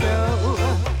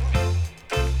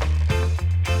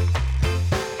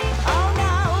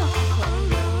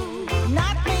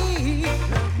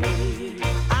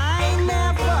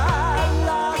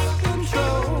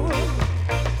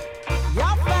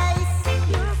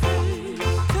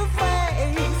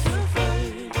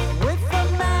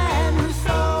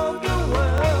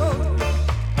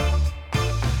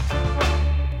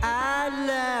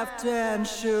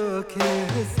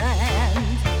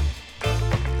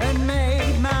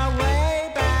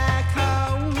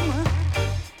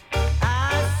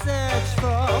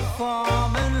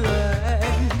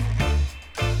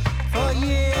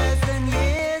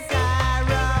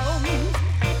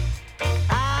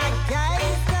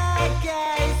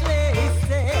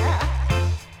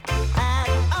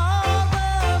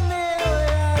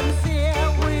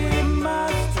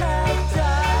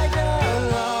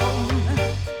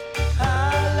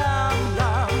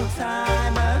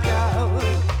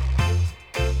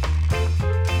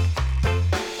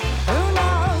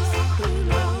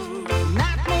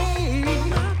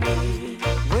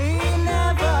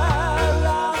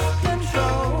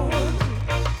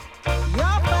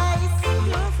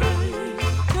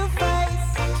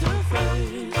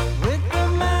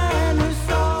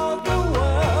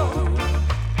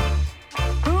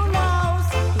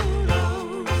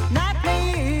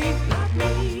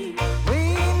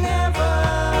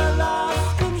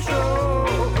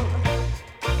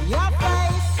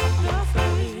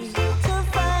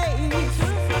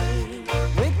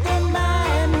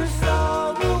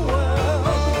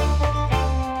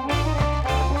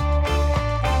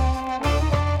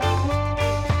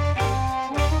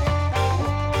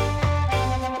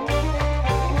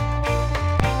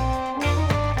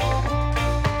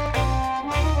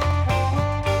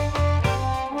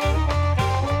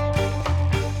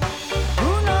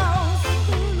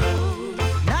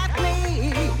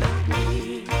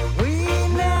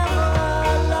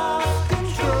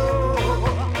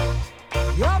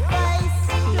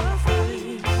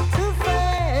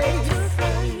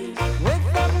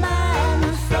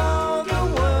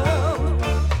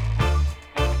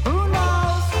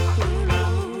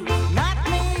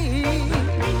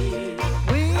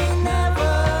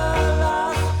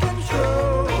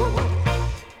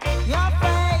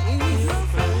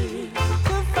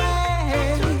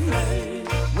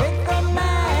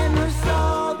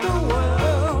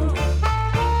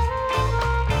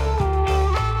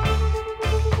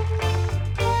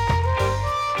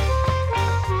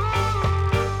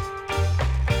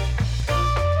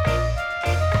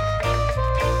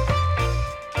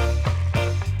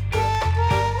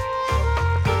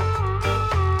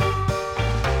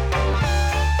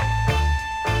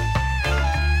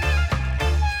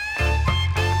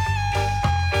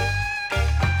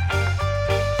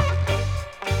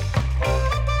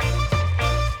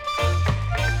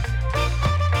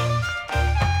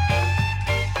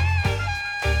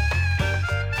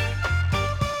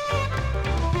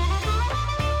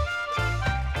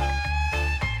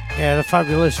Yeah, the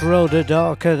fabulous Rhoda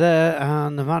Darker there,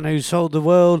 and the man who sold the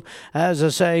world. As I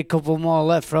say, a couple more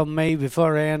left from me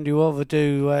before I hand you over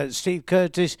to Steve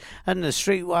Curtis and the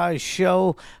Streetwise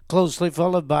Show, closely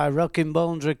followed by Rockin'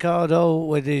 Bones Ricardo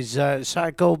with his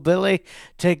Psycho Billy,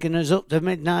 taking us up to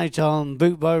midnight on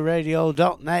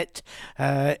bootboyradio.net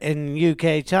in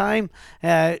UK time.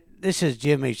 This is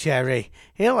Jimmy Cherry.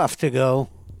 He'll have to go.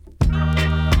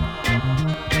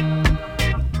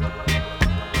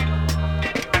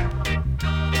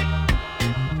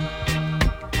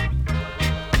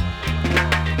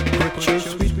 Your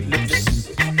sweet lips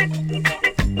a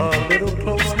little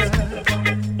closer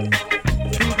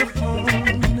to the phone.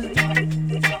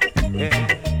 Yeah.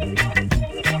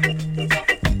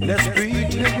 Let's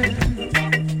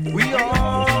pretend we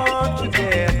are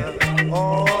together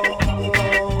all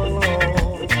alone.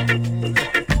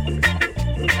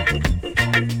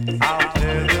 I'll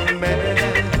tell the man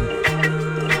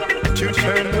to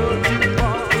turn the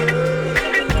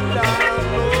down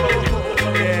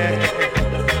low. Yeah.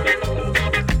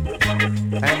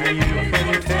 And you can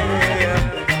tell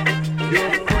your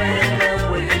friend that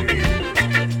when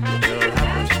you'll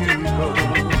have to go.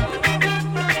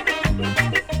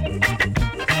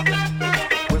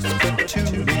 Whisper to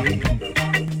me,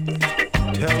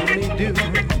 tell me, do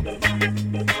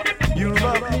you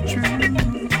love me true?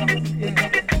 Yeah,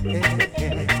 yeah,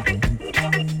 yeah.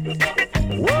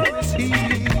 What is he?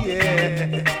 Yeah,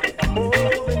 more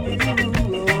than you,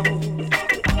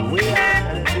 the way I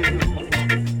do.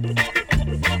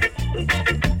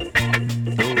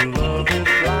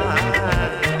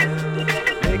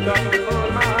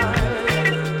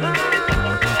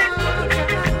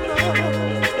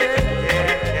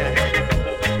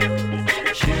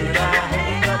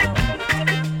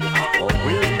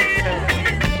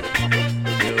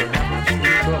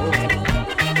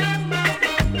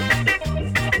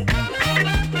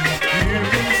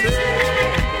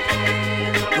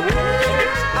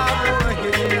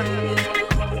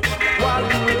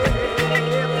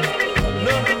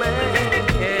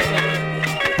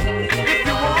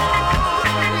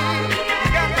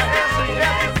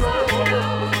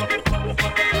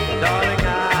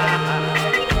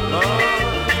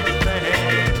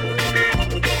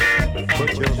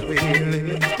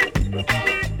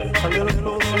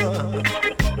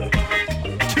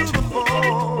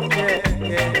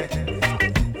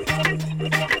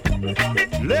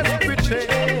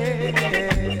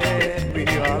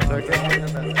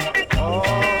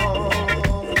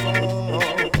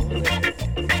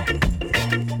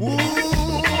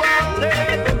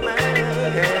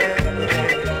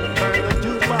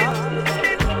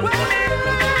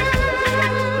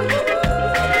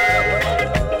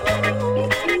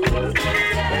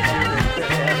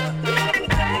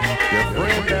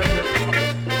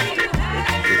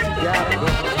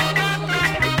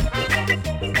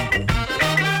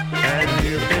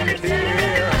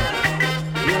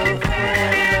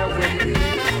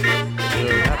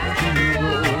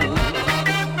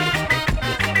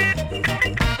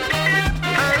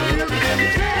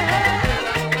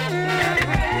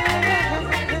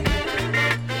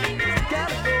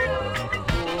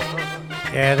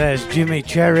 Yeah, there's Jimmy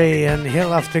Cherry, and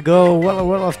he'll have to go. Well, I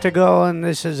will have to go, and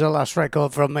this is the last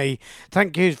record from me.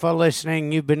 Thank you for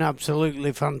listening. You've been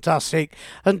absolutely fantastic.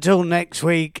 Until next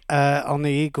week on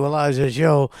the Equaliser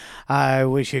show, I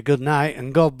wish you good night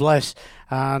and God bless,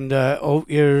 and hope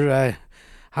you're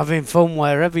having fun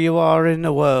wherever you are in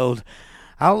the world.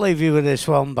 I'll leave you with this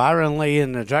one, Baron Lee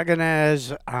and the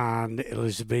Dragonaires and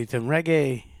Elizabethan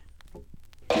Reggae.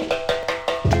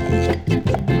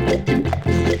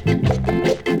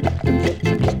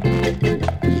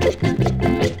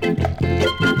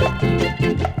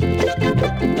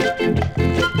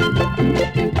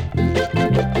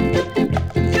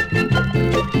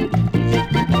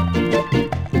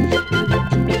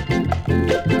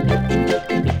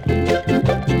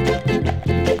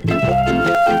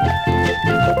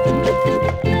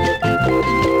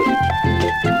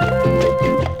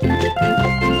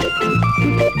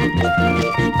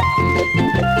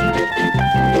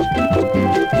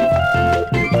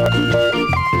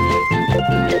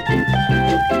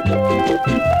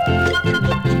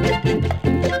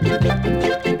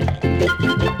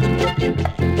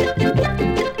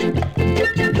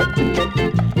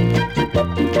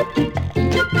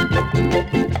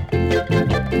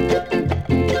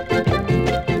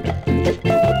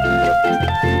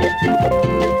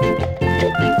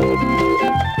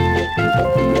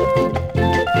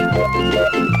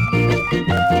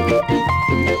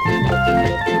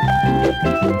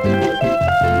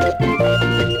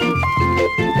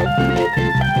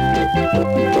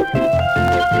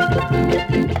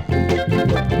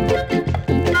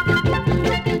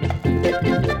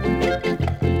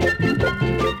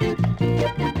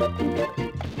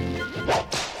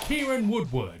 Keiron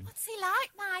Woodward. What's he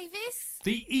like, Mavis?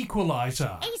 The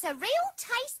Equaliser. He's a real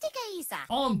tasty geezer.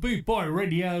 On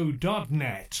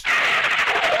bootboyradio.net.